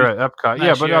 last 'cause year we- at Epcot. Yeah,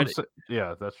 last but year I'm at-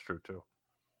 yeah, that's true too.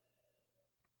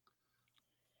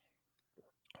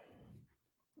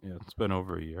 Yeah, it's been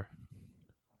over a year.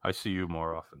 I see you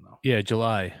more often though. Yeah,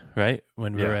 July, right?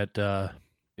 When we were Yeah. at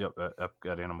Yep, at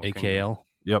Epcot Animal Kingdom. AKL.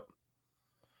 Yep.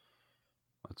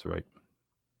 That's right.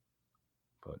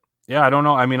 But yeah, I don't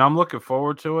know. I mean, I'm looking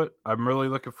forward to it. I'm really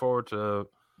looking forward to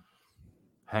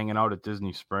hanging out at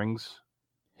Disney Springs.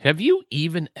 Have you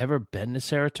even ever been to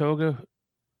Saratoga?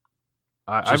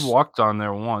 I've Just- walked on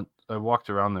there once. I walked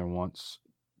around there once.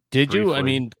 Did you? I Briefly.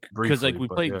 mean, because like Briefly, we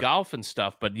but played yeah. golf and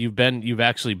stuff, but you've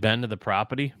actually been to the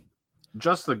property.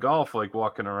 Just the golf, like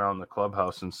walking around the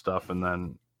clubhouse and stuff. And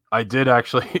then I did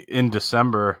actually in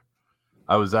December,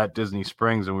 I was at Disney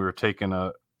Springs and we were taking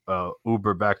a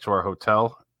Uber back to our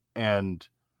hotel and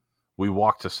we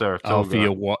walked to Saratoga. Oh,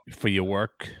 for your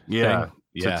work. Yeah, thing?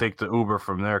 Yeah. to take the Uber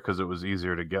from there because it was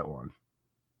easier to get one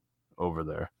over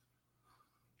there.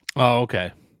 Oh,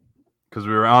 okay. Because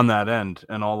we were on that end,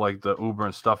 and all like the Uber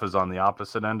and stuff is on the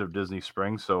opposite end of Disney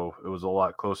Springs, so it was a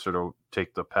lot closer to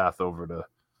take the path over to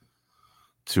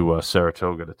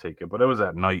Saratoga to take it. But it was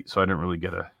at night, so I didn't really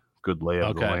get a good lay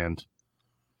of the Okay. land.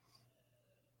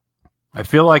 I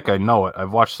feel like I know it.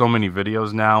 I've watched so many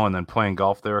videos now, and then playing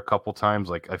golf there a couple times.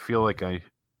 Like I feel like I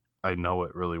know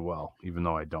it really well, even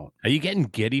though I don't. Are you getting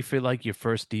giddy for like your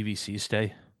first DVC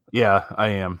stay? Yeah, I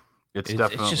am. It's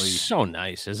definitely. It's just so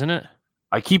nice, isn't it?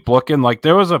 I keep looking. Like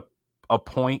there was a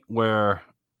point where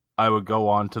I would go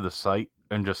onto the site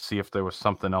and just see if there was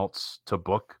something else to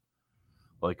book.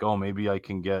 Like, oh, maybe I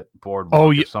can get boardwalk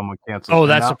Oh, if someone cancels. Oh,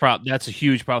 And that's now- a problem. That's a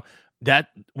huge problem. That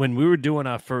when we were doing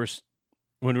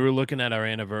when we were looking at our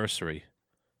anniversary,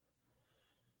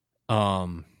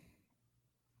 and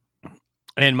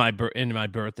my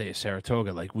birthday at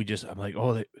Saratoga, like I'm like,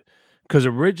 oh, because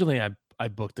originally I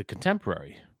booked the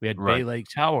Contemporary. We had Bay Right. Lake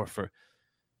Tower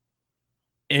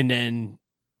and then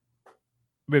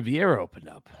Riviera opened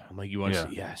up. I'm like, you want to Yeah.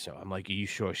 see? Yeah. So I'm like, are you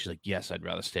sure? She's like, yes, I'd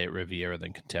rather stay at Riviera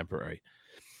than Contemporary.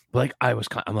 But like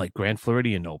I'm like, Grand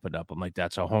Floridian opened up. I'm like,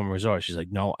 that's our home resort. She's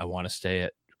like, no, I want to stay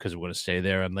at because we're going to stay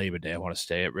there on Labor Day. I want to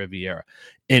stay at Riviera.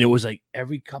 And it was like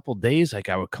every couple days, like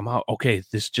I would come out. Okay,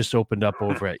 this just opened up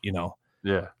over at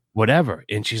Yeah. whatever.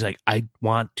 And she's like, I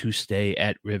want to stay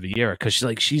at Riviera because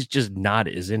she's just not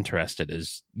as interested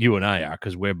as you and I are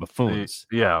because we're buffoons.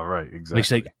 Yeah. Right. Exactly. Like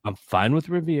she's like, I'm fine with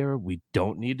Riviera. We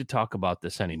don't need to talk about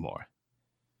this anymore.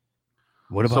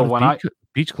 What about So if when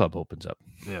Beach Club opens up?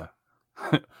 Yeah.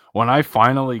 When I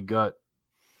finally got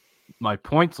my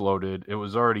points loaded, it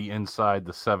was already inside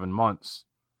the 7 months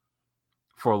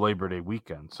for Labor Day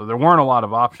weekend. So there weren't a lot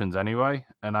of options anyway.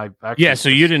 And I actually Yeah, so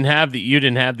you didn't have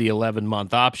the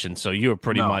 11-month option, so you were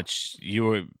pretty No. much you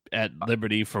were at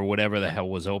liberty for whatever the hell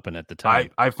was open at the time.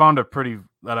 I found that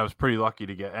I was pretty lucky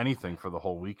to get anything for the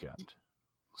whole weekend.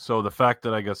 So the fact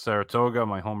that I got Saratoga,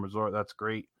 my home resort, that's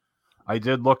great. I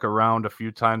did look around a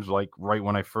few times, like right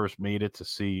when I first made it, to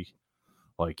see,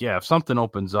 like, yeah, if something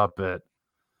opens up at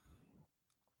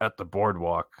the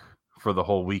boardwalk for the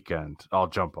whole weekend, I'll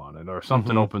jump on it. Or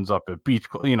something opens up at Beach,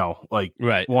 like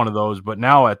Right. one of those. But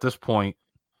now at this point,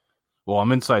 well,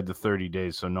 I'm inside the 30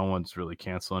 days, so no one's really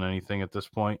canceling anything at this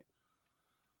point.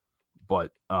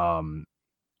 But I'm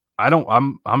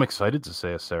excited to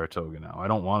say a Saratoga now. I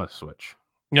don't want to switch.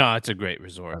 No, it's a great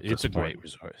resort. At It's this a great point.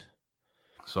 resort.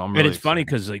 So I'm And really it's funny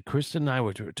excited. because like Kristen and I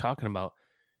were talking about,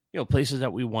 places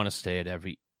that we want to stay at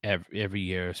every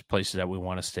year, places that we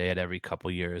want to stay at every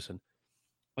couple years. And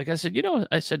like I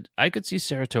said, I could see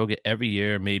Saratoga every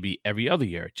year, maybe every other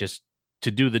year, just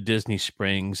to do the Disney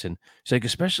Springs. And it's like,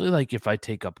 especially like if I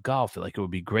take up golf, like it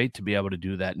would be great to be able to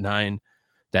do that nine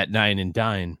and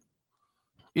dine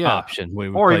option. Where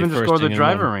we Or play even just first go to the thing in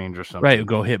driving morning. range or something. Right,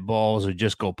 go hit balls or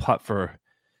just go putt for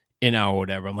an hour or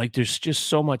whatever. I'm like, there's just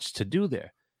so much to do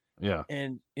there. Yeah.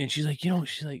 And she's like,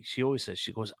 she always says,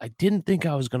 she goes, I didn't think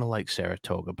I was gonna like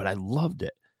Saratoga, but I loved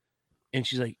it. And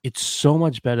she's like, it's so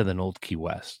much better than Old Key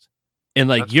West. And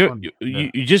like That's you fun. Yeah.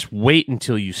 just wait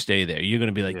until you stay there. You're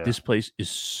gonna be like, Yeah. this place is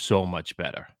so much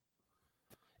better.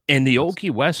 And the Old Key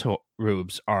West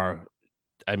rubes are,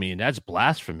 I mean, that's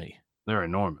blasphemy. They're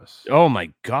enormous. Oh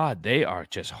my God, they are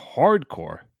just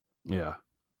hardcore. Yeah.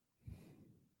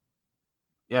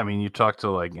 Yeah, I mean, you talk to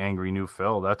like Angry New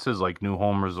Phil. That's his like new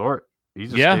home resort. He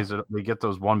just Yeah. stays at. They get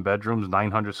those one bedrooms,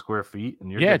 900 square feet,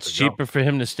 and you're Yeah, good it's to go. cheaper for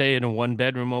him to stay in a one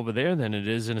bedroom over there than it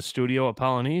is in a studio at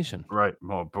Polynesian. Right.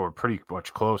 Well, we're pretty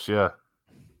much close. Yeah.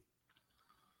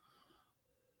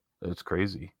 It's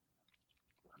crazy.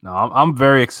 No, I'm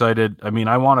very excited. I mean,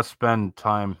 I want to spend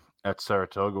time at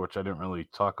Saratoga, which I didn't really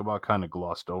talk about. Kind of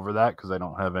glossed over that because I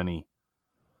don't have any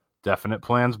definite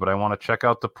plans, but I want to check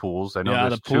out the pools. I know Yeah,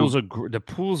 there's the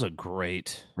pools are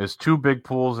great. There's 2 big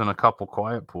pools and a couple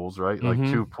quiet pools, right? Like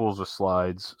 2 pools with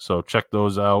slides. So check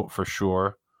those out for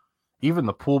sure. Even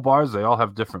the pool bars, they all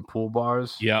have different pool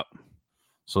bars. Yep.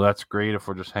 So that's great if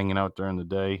we're just hanging out during the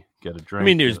day, get a drink. I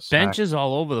mean, get there's a snack. benches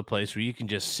all over the place where you can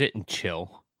just sit and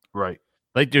chill. Right.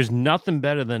 Like, there's nothing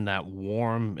better than that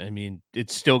warm. I mean,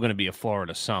 it's still going to be a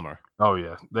Florida summer. Oh,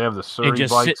 yeah. They have the Surrey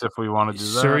just bikes if we want to do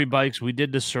that. Surrey bikes. We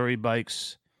did the Surrey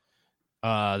bikes.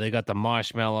 They got the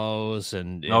marshmallows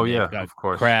and Oh, they've yeah, got of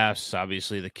course. crafts.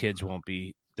 Obviously, the kids won't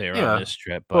be there Yeah. on this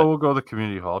trip. But Well, we'll go to the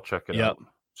community hall, check it Yep. out,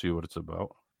 see what it's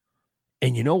about.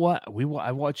 and you know what?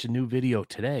 I watched a new video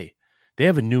today. They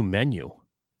have a new menu.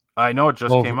 I know it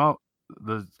just Over- came out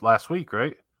the last week,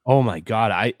 right? Oh my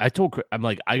God. I told her, I'm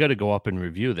like, I got to go up and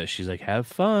review this. She's like, have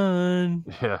fun.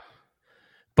 Yeah.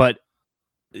 But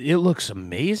it looks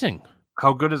amazing.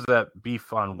 How good is that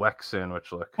beef on Weck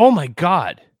sandwich look? Oh my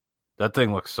God. That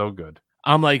thing looks so good.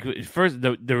 I'm like, first,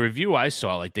 the review I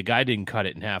saw, like the guy didn't cut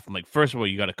it in half. I'm like, first of all,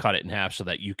 you got to cut it in half so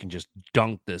that you can just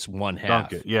dunk this one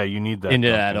half Dunk it. Yeah, you need that into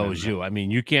that dunking in au there. jus. I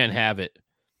mean, you can't have it.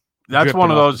 That's dripping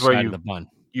one of off those the where side you of the bun.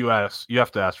 you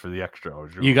have to ask for the extra au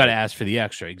jus. You got to ask for the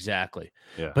extra, exactly.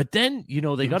 Yeah. But then, they You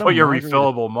got put your margarita-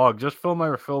 refillable mug. Just fill my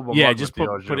refillable Yeah, mug just with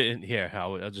the au jus. put it in here.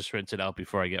 I'll just rinse it out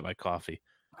before I get my coffee.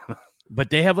 But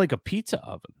they have like a pizza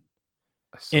oven,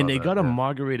 I saw and they that, got a yeah.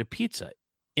 margarita pizza,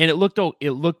 and it looked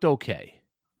okay,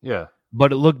 Yeah,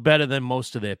 but it looked better than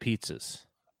most of their pizzas.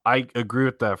 I agree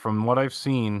with that. From what I've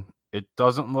seen, it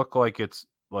doesn't look like it's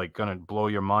like gonna blow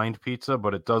your mind pizza,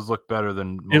 but it does look better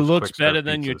than most It looks quick serve better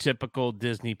than your pizzas. typical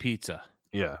Disney pizza.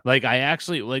 Yeah, Like I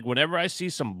actually like whenever I see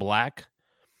some black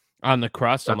on the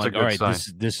crust, I'm That's a like, good all right,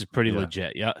 sign. this is pretty Yeah.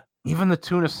 legit. Yeah. even the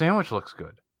tuna sandwich looks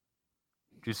good.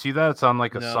 Do you see that? It's on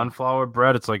like a No. sunflower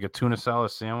bread. It's like a tuna salad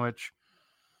sandwich.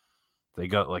 They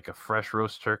got like a fresh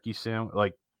roast turkey sandwich.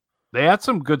 Like they had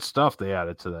some good stuff they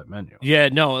added to that menu. Yeah,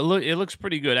 no, it looks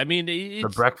pretty good. I mean, The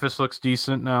it's, breakfast looks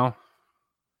decent now.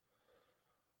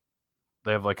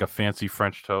 They have like a fancy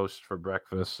French toast for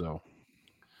breakfast, so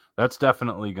that's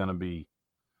definitely going to be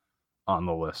on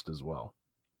the list as well.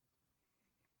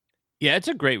 yeah, it's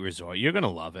a great resort. You're gonna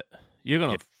love it. You're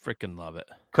gonna freaking love it.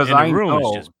 Because And the I room know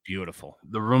is just beautiful.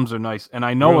 the rooms are nice, and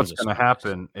I know what's Rooms are going to so nice.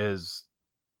 happen is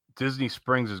Disney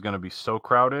Springs is going to be so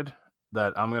crowded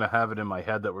that I'm going to have it in my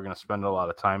head that we're going to spend a lot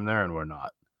of time there, and we're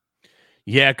not.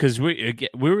 Yeah, because we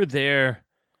were there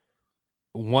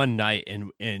one night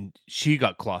and she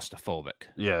got claustrophobic.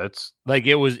 Yeah, it's Like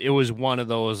it was one of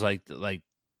those like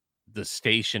the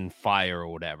station fire or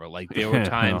whatever. Like there were Yeah,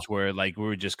 times where like we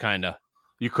were just kind of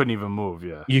You couldn't even move.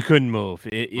 Yeah. You couldn't move.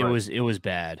 It Right. was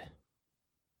bad.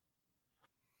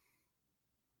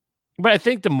 But I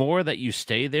think the more that you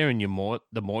stay there and the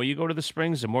more you go to the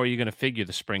springs, the more you're going to figure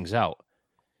the springs out.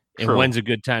 And True. when's a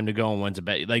good time to go and when's a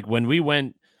bad. Like when we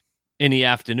went in the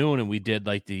afternoon and we did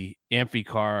like the amphi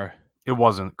car, It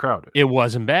wasn't crowded. it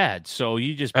wasn't bad. So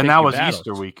you just And pick that your was battles.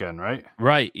 Easter weekend, right?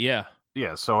 Right, yeah.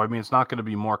 Yeah. So, I mean, it's not going to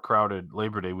be more crowded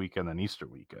Labor Day weekend than Easter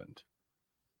weekend.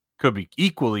 Could be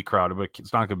equally crowded, but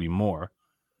it's not going to be more.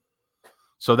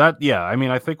 So I mean,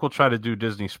 I think we'll try to do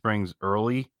Disney Springs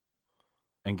early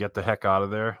and get the heck out of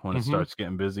there when it Mhm. starts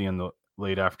getting busy in the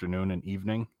late afternoon and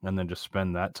evening, and then just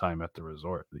spend that time at the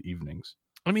resort, the evenings.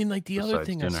 I mean, like the other Besides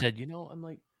thing dinner. I said, I'm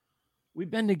like,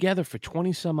 we've been together for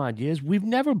 20 some odd years. We've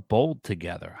never bowled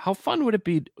together. How fun would it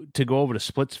be to go over to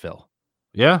Splitsville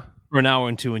Yeah. for an hour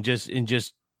and two and just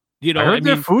I heard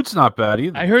their food's not bad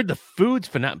either. I heard the food's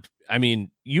phenomenal. I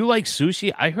mean, you like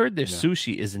sushi? I heard their Yeah.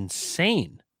 sushi is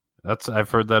insane. I've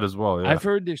heard that as well. Yeah. I've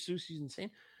heard their sushi's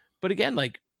insane. But again,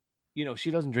 like,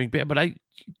 she doesn't drink beer, but I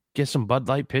get some Bud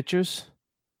Light pitchers.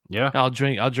 Yeah. I'll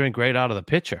drink right out of the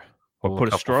pitcher. Or Pull put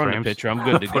a couple straw in the frames. pitcher. I'm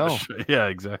good to Put a go. Yeah,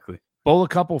 exactly. Bowl a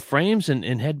couple frames and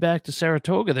head back to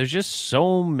Saratoga. There's just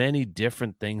so many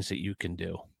different things that you can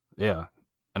do. Yeah.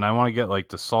 And I want to get like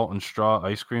the salt and straw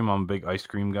ice cream. I'm a big ice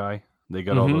cream guy. They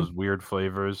got all Mhm. those weird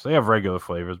flavors. They have regular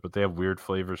flavors, but they have weird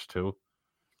flavors too.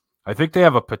 I think they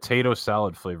have a potato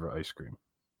salad flavor ice cream.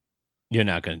 You're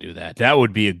not going to do that. That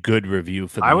would be a good review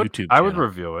for the YouTube I channel. would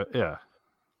review it. Yeah.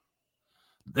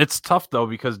 It's tough though,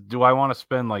 because do I want to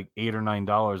spend like $8 or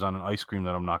 $9 on an ice cream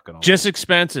that I'm not going to Just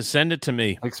expenses. Send it to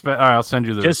me. all right? I'll send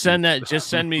you the Just send receipt. that.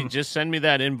 Just send me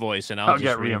that invoice, and I'll I'll just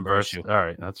get reimburse reimbursed. you. All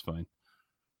right, that's fine.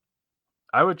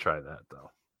 I would try that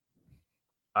though.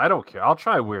 I don't care. I'll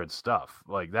try weird stuff.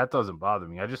 Like that doesn't bother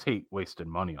me. I just hate wasting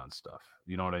money on stuff.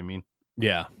 You know what I mean?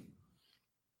 Yeah,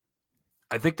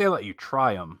 I think they let you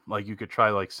try them. Like you could try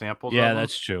like samples. yeah, of 'em,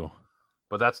 that's true.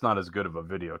 but that's not as good of a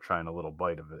video trying a little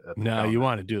bite of it. At the No, you counter.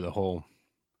 want to do the whole.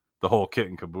 the whole kit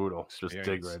and caboodle. Just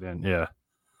dig Experience. right in. Yeah.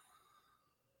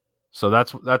 So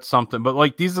that's something. But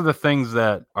like these are the things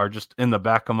that are just in the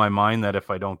back of my mind that if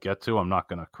I don't get to, I'm not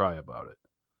gonna cry about it.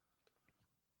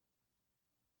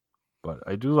 But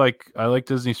I like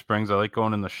Disney Springs. I like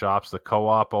going in the shops. The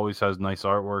co-op always has nice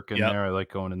artwork in Yep. there. I like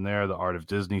going in there. The Art of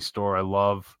Disney store I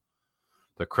love.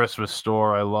 The Christmas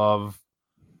store I love.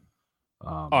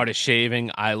 Art of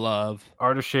Shaving, I love.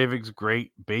 Art of Shaving's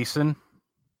great. Basin.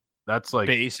 That's like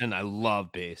Basin, I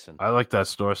love Basin. I like that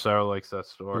store. Sarah likes that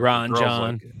store. The Ron girls John.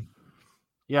 like it.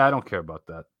 Yeah, I don't care about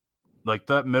that. Like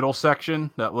that middle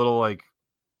section, that little like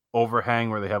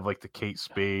overhang where they have like the Kate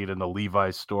Spade and the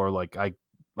Levi's store. Like I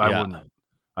Yeah. wouldn't.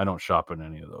 I don't shop in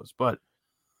any of those, but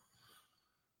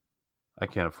I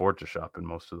can't afford to shop in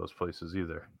most of those places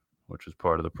either, which is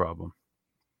part of the problem.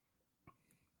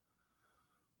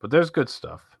 But there's good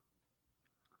stuff.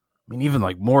 I mean, even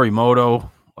like Morimoto,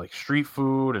 like street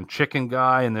food and Chicken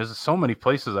Guy, and there's so many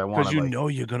places I want Because to. you like, know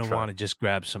you're gonna try. want to just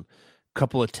grab some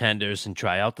couple of tenders and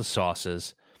try out the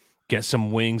sauces. Get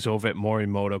some wings over at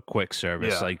Morimoto Quick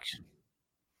Service. Yeah. Like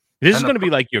this is And the gonna be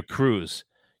like your cruise.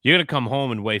 You're gonna come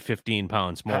home and weigh 15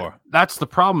 pounds more. That's the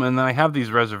problem. And then I have these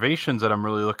reservations that I'm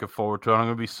really looking forward to. And I'm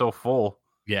going to be so full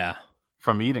Yeah.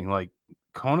 from eating. Like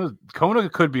Kona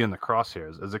could be in the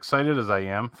crosshairs. As excited as I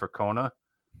am for Kona,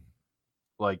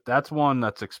 like that's one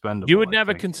that's expendable. You would I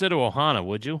never think. consider Ohana,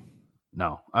 would you?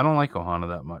 No, I don't like Ohana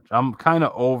that much. I'm kind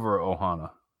of over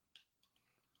Ohana.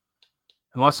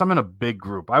 Unless I'm in a big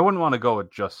group. I wouldn't want to go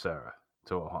with just Sarah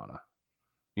to Ohana.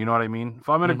 You know what I mean? If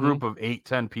I'm in a Mhm. group of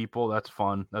 8-10 people, that's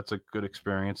fun. That's a good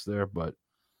experience there. But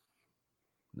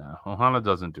no, Ohana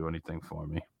doesn't do anything for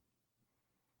me.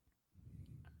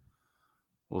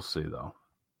 We'll see, though.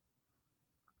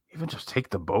 Even just take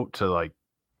the boat to like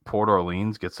Port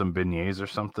Orleans, get some beignets or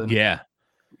something. Yeah.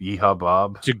 Yeehaw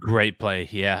Bob. It's a great play.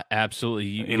 Yeah, absolutely.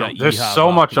 You know, got there's Yeehaw so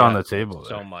Bob, much you on got the table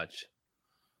there. So much.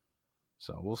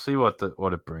 So we'll see what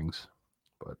it brings.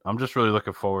 But I'm just really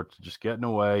looking forward to just getting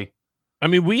away, I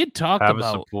mean, we had talked having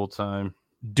some about pool time.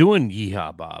 doing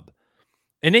Yeehaw Bob.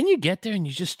 And then you get there and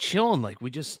you're just chilling. Like we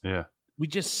just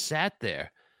sat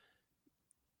there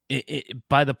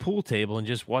by the pool table and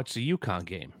just watched the UConn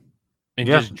game and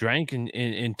Yeah. just drank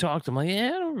and talked. I'm like, yeah,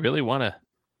 I don't really want to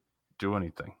Do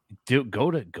anything.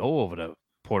 go over to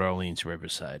Port Orleans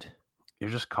Riverside. You're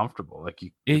just comfortable. Like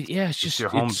you. It's just your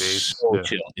home it's base. so Yeah.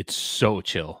 chill. It's so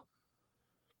chill.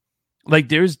 Like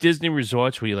there's Disney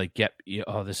resorts where you like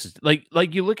this is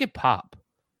like you look at Pop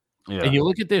Yeah. and you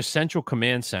look at their central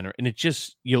command center and it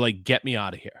just you're like, get me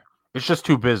out of here. It's just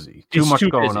too busy. Too much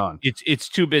going busy. on. It's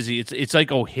too busy. It's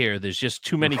like O'Hare. There's just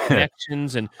too many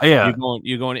connections, and Yeah.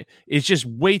 you're going. It's just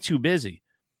way too busy.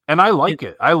 And I like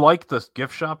it. I like the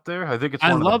gift shop there. I think it's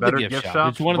one of the better gift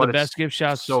shops. It's one of but the best gift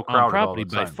shops so on crowded all property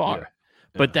the by time. far. Yeah.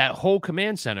 But that whole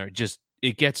command center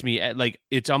it gets me at, like,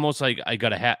 it's almost like I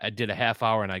did a half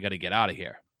hour and I got to get out of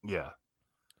here. Yeah.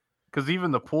 Because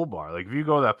even the pool bar, like if you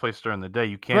go to that place during the day,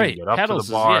 you can't even get up Pedals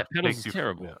to the bar. Pedals is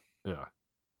terrible. Yeah.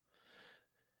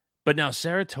 But now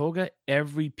Saratoga,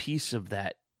 every piece of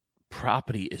that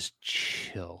property is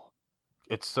chill.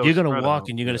 It's so You're gonna spread walk out.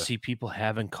 and you're gonna see people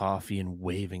having coffee and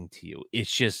waving to you.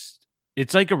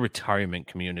 It's like a retirement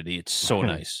community. It's so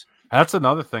nice. That's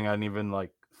another thing I didn't even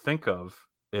like think of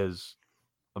is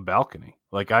a balcony.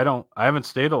 Like I haven't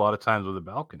stayed a lot of times with a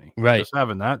balcony. Right. Just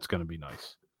having that's gonna be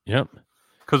nice. Yep.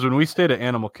 Because when we stayed at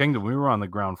Animal Kingdom, we were on the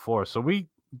ground floor, so we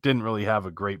didn't really have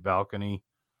a great balcony.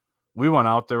 We went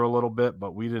out there a little bit,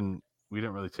 but we didn't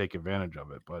really take advantage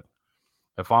of it. But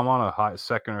if I'm on a high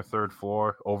second or third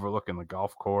floor overlooking the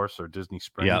golf course or Disney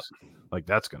Springs, like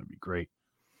that's going to be great.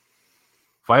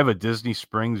 If I have a Disney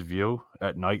Springs view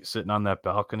at night, sitting on that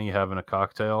balcony, having a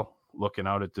cocktail, looking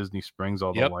out at Disney Springs,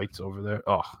 all the lights over there.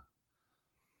 Oh,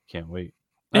 can't wait.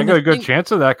 And I got a good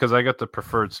chance of that because I got the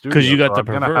preferred studio. Because you got so the I'm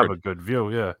gonna preferred. have a good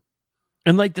view, yeah.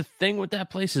 And like the thing with that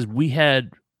place is we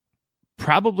had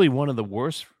probably one of the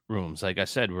worst rooms. Like I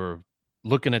said, we're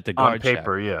looking at the On guard shack.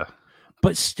 paper, yeah.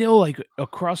 But still, like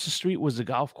across the street was the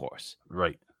golf course.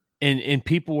 Right. And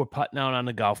people were putting out on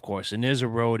the golf course, and there's a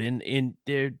road, and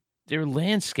their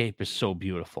landscape is so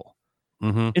beautiful.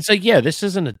 Mm-hmm. It's like, yeah, this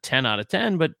isn't a 10 out of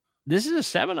 10, but this is a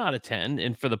 7 out of 10.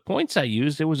 And for the points I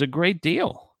used, it was a great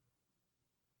deal.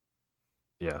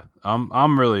 Yeah,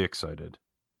 I'm really excited.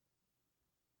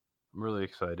 I'm really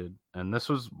excited. And this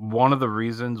was one of the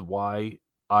reasons why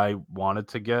I wanted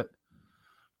to get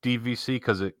DVC,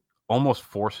 because it almost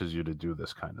forces you to do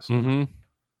this kind of stuff. Mm-hmm.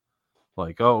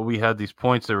 Like, oh, we had these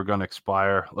points that were going to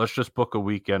expire. Let's just book a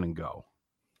weekend and go.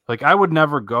 Like, I would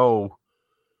never go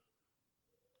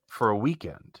for a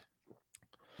weekend.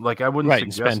 Like, I wouldn't Right,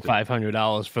 and suggest spend it.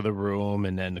 $500 for the room,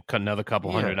 and then another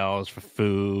couple $100 for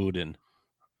food, and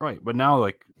Right, but now,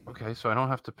 like, okay, so I don't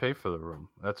have to pay for the room.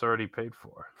 That's already paid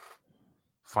for.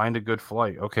 Find a good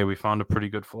flight. Okay, we found a pretty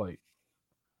good flight.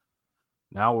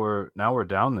 Now we're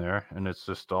down there, and it's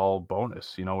just all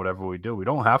bonus. You know, whatever we do, we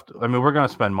don't have to. I mean, we're gonna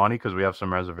spend money because we have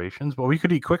some reservations, but we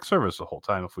could eat quick service the whole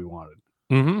time if we wanted,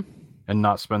 and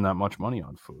not spend that much money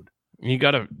on food. you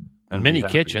got a And mini be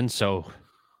happy. kitchen, so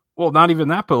Well, not even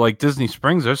that, but like Disney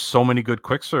Springs, there's so many good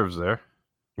quick serves there.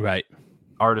 right.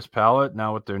 Artist Palette,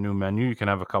 now with their new menu, you can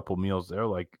have a couple meals there.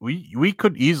 Like we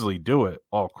could easily do it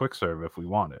all quick serve if we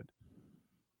wanted.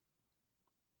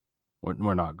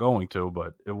 We're not going to,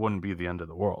 but it wouldn't be the end of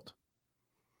the world.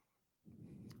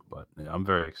 But yeah, I'm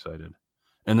very excited.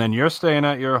 And then you're staying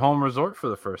at your home resort for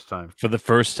the first time. For the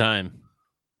first time.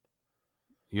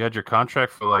 You had your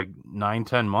contract for like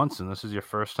 9-10 months, and this is your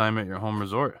first time at your home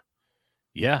resort.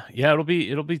 Yeah, it'll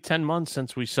be 10 months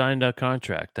since we signed our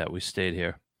contract that we stayed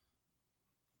here.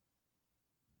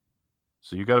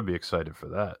 So you got to be excited for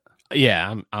that.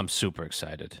 Yeah, I'm super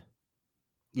excited.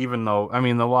 Even though, I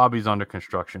mean, the lobby's under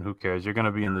construction, who cares? You're going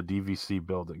to be in the DVC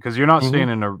building because you're not staying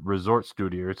in a resort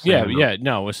studio. You're staying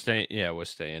We're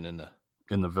staying in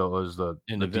the villas, the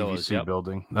villas, DVC yep.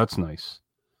 building. That's nice.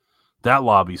 That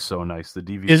lobby's so nice. The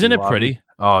DVC Isn't it lobby. pretty?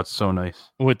 Oh, it's so nice.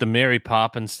 With the Mary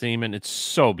Poppins theme, and it's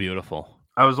so beautiful.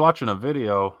 I was watching a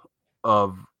video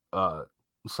of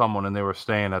someone, and they were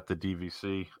staying at the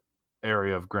DVC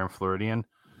area of Grand Floridian,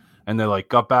 and they like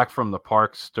got back from the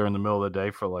parks during the middle of the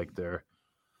day for like their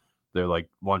like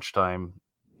lunchtime,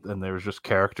 and there was just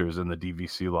characters in the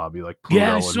DVC lobby, like Pluto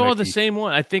Yeah, I and saw the Mickey. same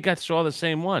one. I think I saw the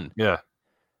same one. Yeah.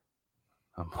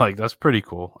 I'm like, that's pretty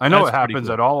cool. I know That's it pretty happens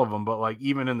cool. at all of them, but like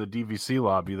even in the DVC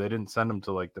lobby, they didn't send them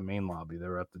to like the main lobby. They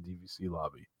were at the DVC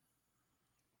lobby.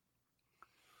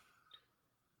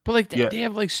 But like Yeah. they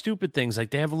have like stupid things.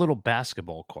 Like they have a little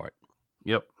basketball court.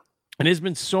 Yep. And there's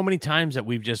been so many times that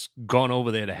we've just gone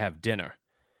over there to have dinner.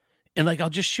 And like I'll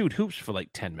just shoot hoops for like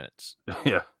 10 minutes.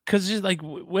 Yeah. Because just like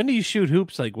when do you shoot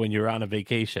hoops like when you're on a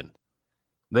vacation?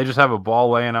 They just have a ball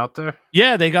laying out there.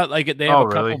 Yeah, they got like they have Oh,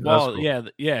 a couple really? That's balls. cool.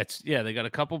 Yeah, they got a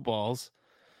couple balls.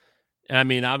 And I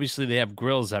mean, obviously they have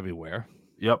grills everywhere.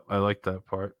 Yep, I like that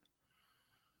part.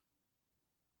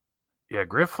 Yeah,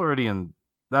 Grand Floridian,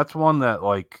 that's one that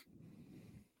like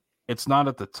it's not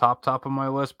at the top of my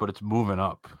list, but it's moving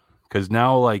up. Because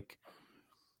now like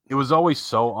it was always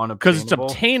so unobtainable. Because it's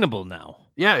obtainable now.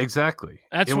 Yeah, exactly.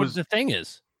 That's it what was, the thing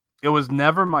is. It was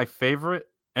never my favorite,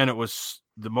 and it was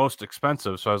the most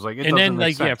expensive. So I was like, it And doesn't then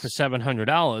make like sense. yeah, for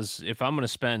 $700, if I'm gonna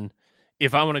spend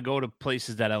if I want to go to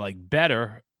places that I like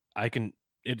better, I can.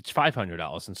 It's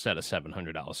 $500 instead of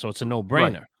 $700, so it's a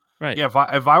no-brainer, right? Yeah,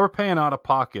 if I were paying out of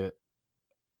pocket,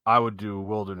 I would do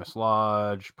Wilderness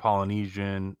Lodge,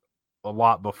 Polynesian, a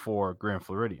lot before Grand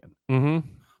Floridian. Mm-hmm.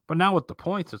 But now with the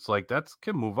points, it's like that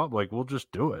can move up. Like we'll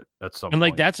just do it at some And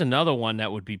like point. that's another one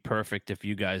that would be perfect if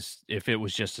it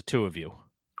was just the two of you.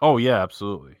 Oh yeah,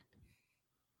 absolutely.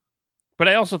 But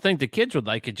I also think the kids would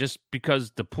like it just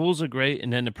because the pools are great,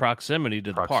 and then the proximity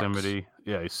to the parks.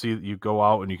 Yeah, you go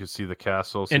out and you can see the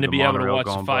castle, And to the be able to monorail watch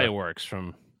the going by. fireworks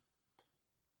from.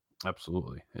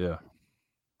 Absolutely, yeah.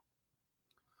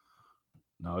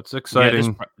 No, it's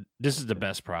exciting. This is the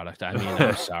best product. I mean,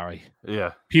 I'm sorry.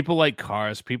 Yeah. People like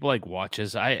cars. People like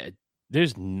watches.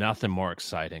 There's nothing more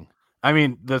exciting. I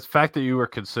mean, the fact that you were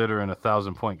considering a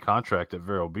 1,000-point contract at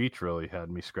Vero Beach really had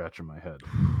me scratching my head.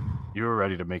 You were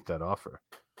ready to make that offer.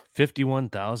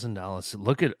 $51,000.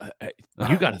 Look at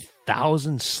you got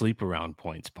 1,000 sleep around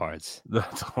points, parts.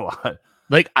 That's a lot.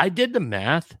 Like I did the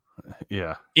math.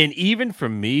 Yeah. And even for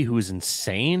me, who's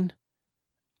insane,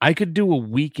 I could do a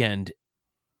weekend.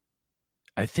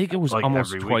 I think it was Like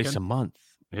almost every twice weekend? a month.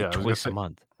 Yeah, I was gonna Twice a say-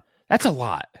 month. That's a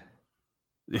lot.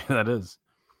 Yeah, that is.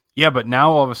 Yeah, but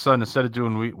now all of a sudden, instead of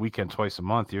doing weekend twice a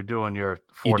month, you're doing your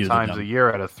You 4 do the times dumb- a year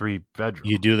at a 3-bedroom.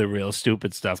 You do the real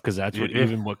stupid stuff because that's what Yeah.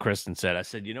 even what Kristen said. I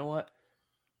said, you know what?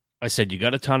 I said, you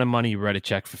got a ton of money. You write a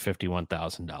check for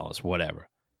 $51,000, whatever.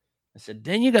 I said,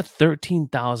 then you got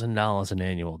 $13,000 in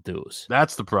annual dues.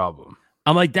 That's the problem.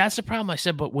 I'm like, that's the problem. I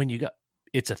said, but when you got,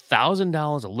 it's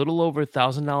 $1,000, a little over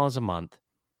 $1,000 a month.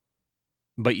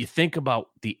 But you think about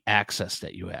the access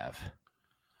that you have.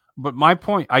 But my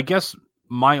point, I guess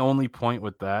my only point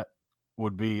with that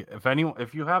would be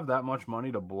if you have that much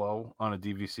money to blow on a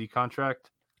DVC contract,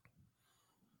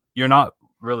 you're not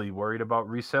really worried about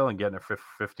resale and getting it for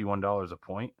 $51 a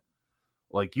point.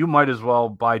 Like you might as well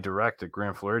buy direct at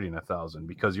Grand Floridian 1,000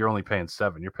 because you're only paying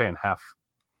 $7. You're paying half,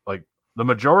 like the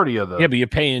majority of the. Yeah, but you're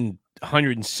paying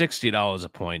 $160 a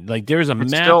point. Like there's a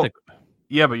It's math. still-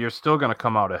 Yeah, but you're still going to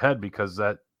come out ahead because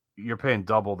you're paying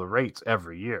double the rates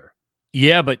every year.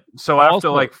 Yeah, but So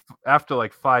also- after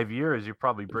like 5 years, you're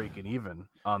probably breaking even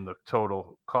on the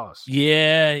total cost.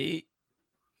 yeah,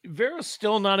 Vero's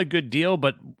still not a good deal.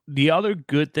 But the other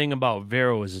good thing about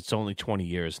Vero is it's only 20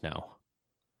 years now.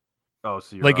 Oh,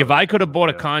 so you're Like if out. I could have bought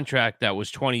a Yeah. contract that was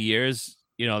 20 years,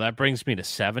 that brings me to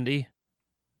 70.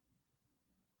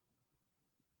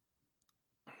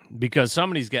 Because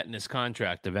somebody's getting this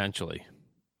contract eventually.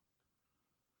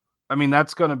 I mean,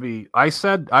 that's going to be. I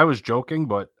said I was joking,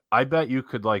 but I bet you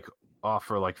could like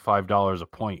offer like $5 a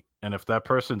point, and if that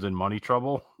person's in money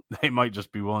trouble, they might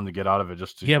just be willing to get out of it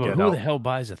just to Yeah, but get who out. the hell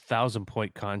buys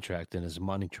 1,000-point contract and is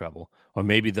money trouble? Or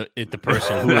maybe the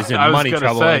person who is in I was money gonna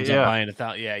trouble say, ends yeah. up buying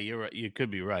 1,000. Yeah, you're right. You could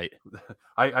be right.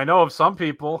 I know of some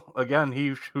people. Again,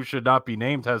 he who should not be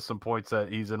named has some points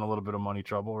that he's in a little bit of money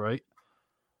trouble, right?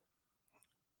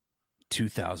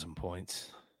 2,000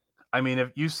 points. I mean,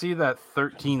 if you see that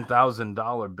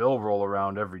 $13,000 bill roll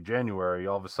around every January,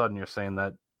 all of a sudden you're saying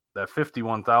that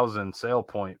 51,000 sale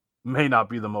point may not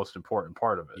be the most important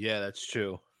part of it. Yeah, that's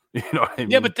true. You know what I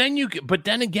mean? Yeah, but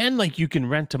then again, like you can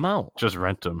rent them out just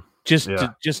rent them. just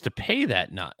Yeah. to pay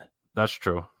that nut. That's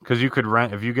true. Because you could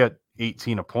rent if you get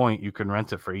 18 a point, you can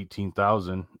rent it for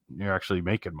 18,000. You're actually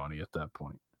making money at that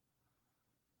point.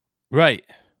 Right.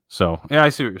 So yeah, I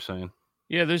see what you're saying.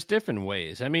 Yeah, there's different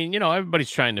ways. I mean,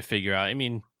 everybody's trying to figure out. I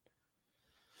mean,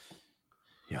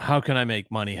 how can I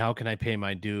make money? How can I pay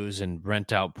my dues and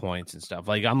rent out points and stuff?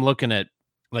 Like I'm looking at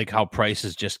like how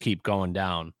prices just keep going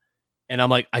down. And I'm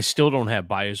like, I still don't have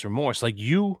buyer's remorse. Like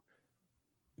you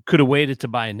could have waited to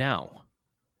buy now.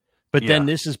 But then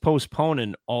Yeah. this is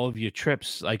postponing all of your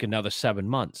trips like another 7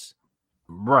 months.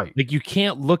 Right. Like you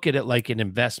can't look at it like an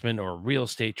investment or a real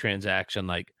estate transaction.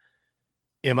 Like,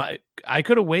 I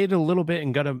could have waited a little bit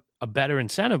and got a better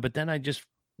incentive, but then I just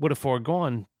would have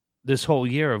foregone this whole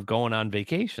year of going on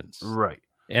vacations. Right.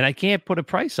 And I can't put a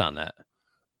price on that.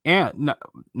 And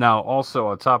now also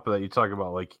on top of that, you talk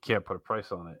about like you can't put a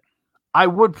price on it. I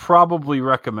would probably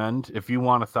recommend if you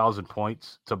want 1,000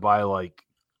 points to buy like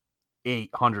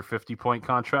 850-point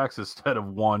contracts instead of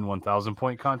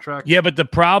 1,000-point contract. Yeah, but the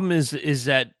problem is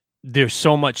that they're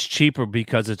so much cheaper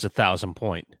because it's 1,000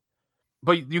 point.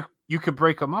 But you could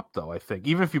break them up though. I think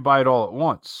even if you buy it all at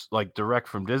once, like direct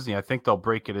from Disney, I think they'll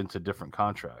break it into different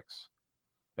contracts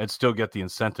and still get the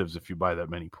incentives if you buy that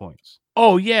many points.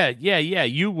 Oh yeah,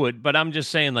 you would. But I'm just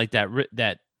saying like that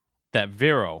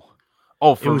Vero.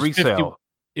 Oh, It for was 50 resale.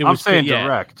 I'm saying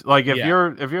direct. Like if Yeah.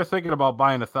 you're thinking about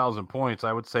buying 1,000 points,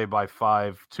 I would say buy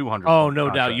 5 200. Oh, point no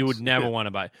doubt. You would contracts. never Yeah. want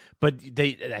to buy. But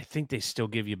I think they still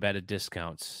give you better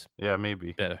discounts. Yeah,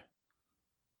 maybe. Better.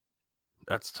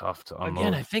 That's tough to unload.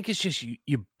 Again, I think it's just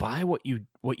you buy what you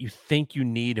think you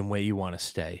need and where you want to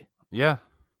stay. Yeah.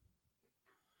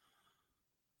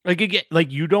 Like again, like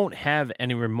you don't have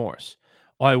any remorse.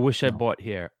 Oh, I wish I bought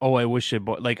here. Oh, I wish I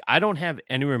bought. Like I don't have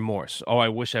any remorse. Oh, I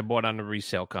wish I bought on a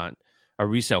resale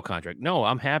contract. No,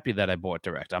 I'm happy that I bought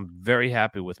direct. I'm very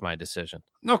happy with my decision.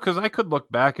 No, because I could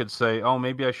look back and say, oh,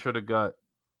 maybe I should have got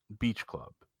Beach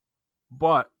Club.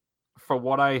 But for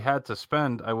what I had to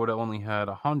spend, I would have only had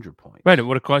 100 points. Right, it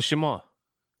would have cost you more.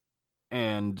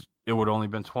 And it would have only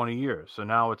been 20 years. So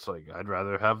now it's like, I'd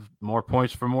rather have more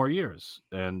points for more years.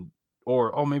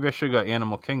 Or maybe I should have got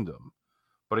Animal Kingdom.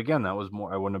 But again, that was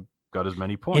more, I wouldn't have got as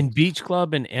many points. And Beach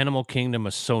Club and Animal Kingdom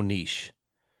are so niche.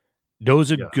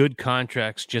 Those are good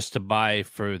contracts just to buy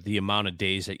for the amount of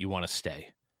days that you want to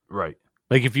stay. Right.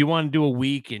 Like if you want to do a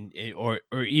week or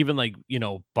even like,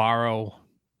 borrow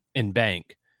and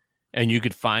bank, and you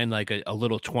could find like a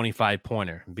little 25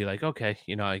 pointer and be like, okay,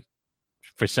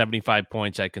 for 75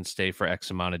 points, I can stay for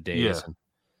X amount of days. Yeah. And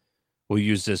we'll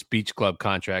use this Beach Club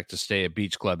contract to stay at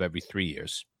Beach Club every 3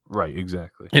 years. Right.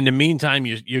 Exactly. In the meantime,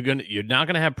 you're not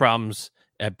gonna have problems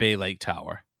at Bay Lake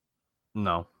Tower.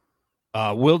 No.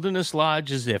 Wilderness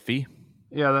Lodge is iffy.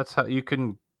 Yeah, that's how you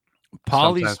can.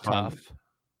 Poly's sometimes tough.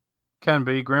 Can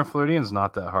be. Grand Floridian's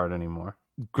not that hard anymore.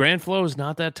 Grand Flow is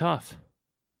not that tough.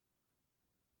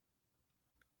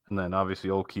 And then obviously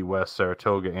Old Key West,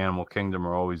 Saratoga, Animal Kingdom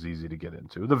are always easy to get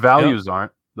into. The values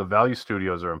aren't. The value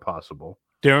studios are impossible.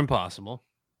 They're impossible.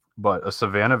 But a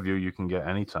Savannah View you can get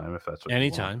anytime if that's what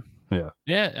Anytime. you want.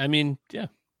 Yeah. I mean, yeah.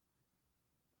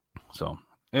 So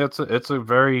it's a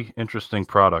very interesting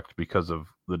product because of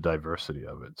the diversity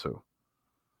of it too.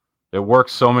 It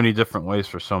works so many different ways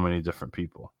for so many different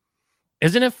people.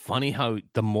 Isn't it funny how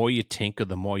the more you tinker,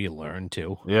 the more you learn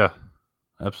too? Yeah,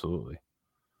 absolutely.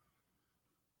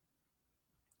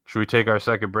 Should we take our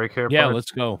second break here? Yeah, Bart?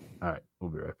 let's go. All right, we'll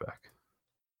be right back.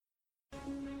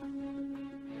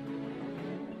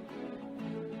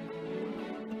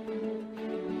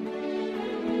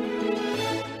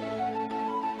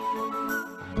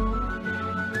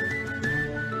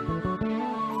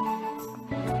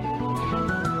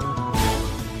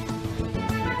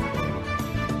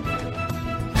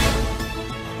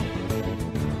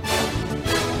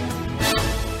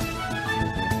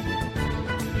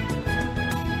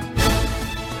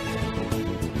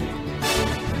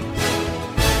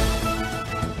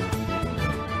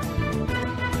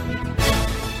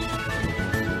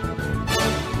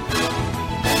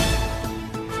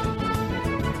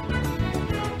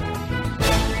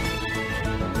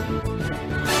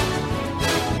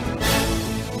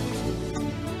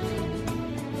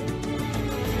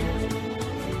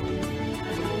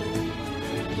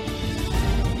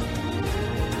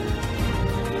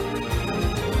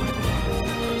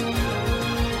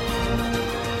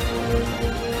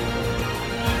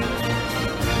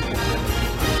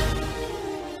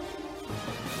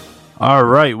 All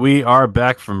right, we are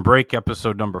back from break.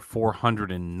 Episode number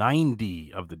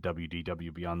 490 of the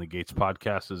WDW Beyond the Gates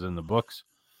podcast is in the books.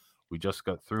 We just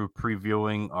got through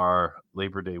previewing our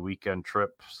Labor Day weekend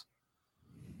trips.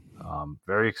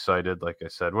 Very excited, like I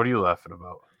said. What are you laughing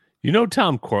about? You know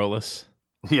Tom Corliss?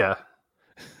 Yeah.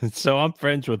 So I'm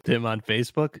friends with him on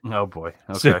Facebook. Oh boy.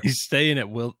 Okay. So he's staying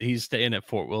at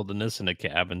Fort Wilderness in the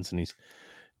cabins, and he's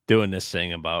doing this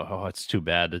thing about, oh, it's too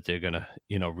bad that they're gonna,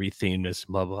 retheme this,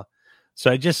 blah blah. So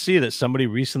I just see that somebody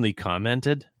recently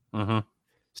commented. Mm-hmm.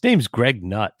 His name's Greg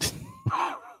Nutt.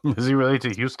 Is he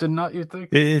related to Houston Nutt, you think?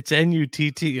 It's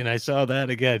N-U-T-T, and I saw that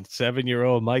again.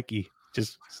 7-year-old Mikey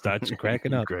just starts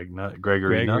cracking up. Gregory Nutt. Greg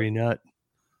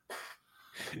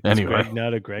Anyway.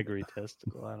 Nutt or Gregory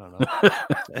Testicle. I don't know.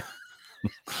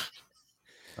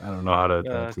 I don't know how to do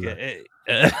that.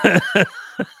 Okay.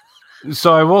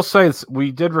 So I will say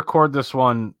we did record this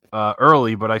one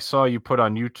early, but I saw you put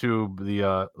on YouTube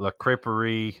the La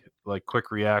Creperie quick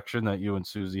reaction that you and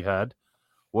Susie had.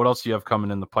 What else do you have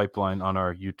coming in the pipeline on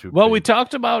our YouTube? Well, page? we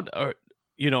talked about our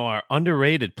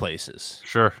underrated places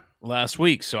Sure. last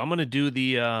week, so I'm going to do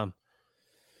the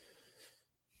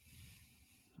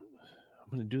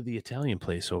Italian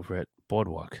place over at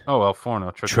Boardwalk. Oh, El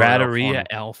Forno. Trattoria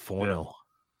El Forno. Yeah.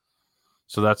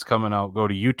 So that's coming out. Go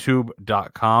to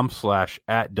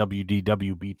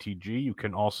youtube.com/@WDWBTG. You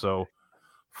can also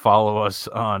follow us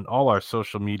on all our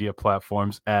social media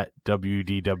platforms at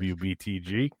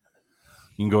WDWBTG. You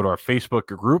can go to our Facebook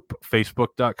group,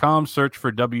 facebook.com, search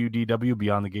for WDW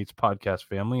Beyond the Gates podcast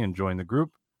family and join the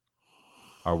group.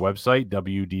 our website,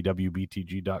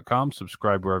 WDWBTG.com.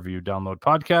 Subscribe wherever you download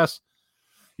podcasts.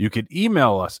 You can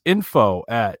email us,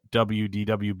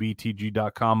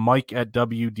 info@WDWBTG.com, Mike at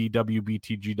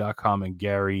WDWBTG.com, and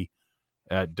Gary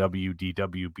at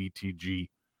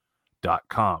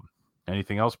WDWBTG.com.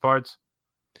 Anything else, Pards?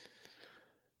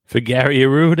 For Gary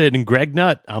Aruda and Greg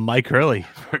Nutt, I'm Mike Hurley.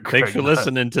 Thanks for Nutt.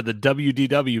 listening to the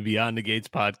WDW Beyond the Gates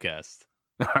podcast.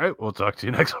 All right, we'll talk to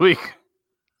you next week.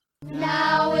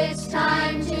 Now it's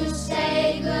time to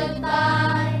say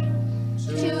goodbye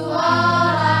to all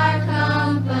our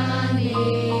company.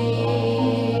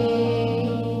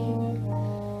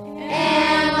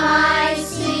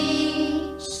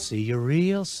 M-I-C See you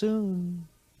real soon.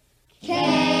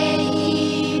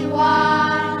 K-E-Y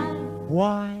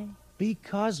Why?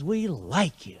 Because we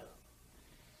like you.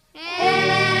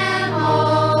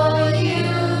 M-O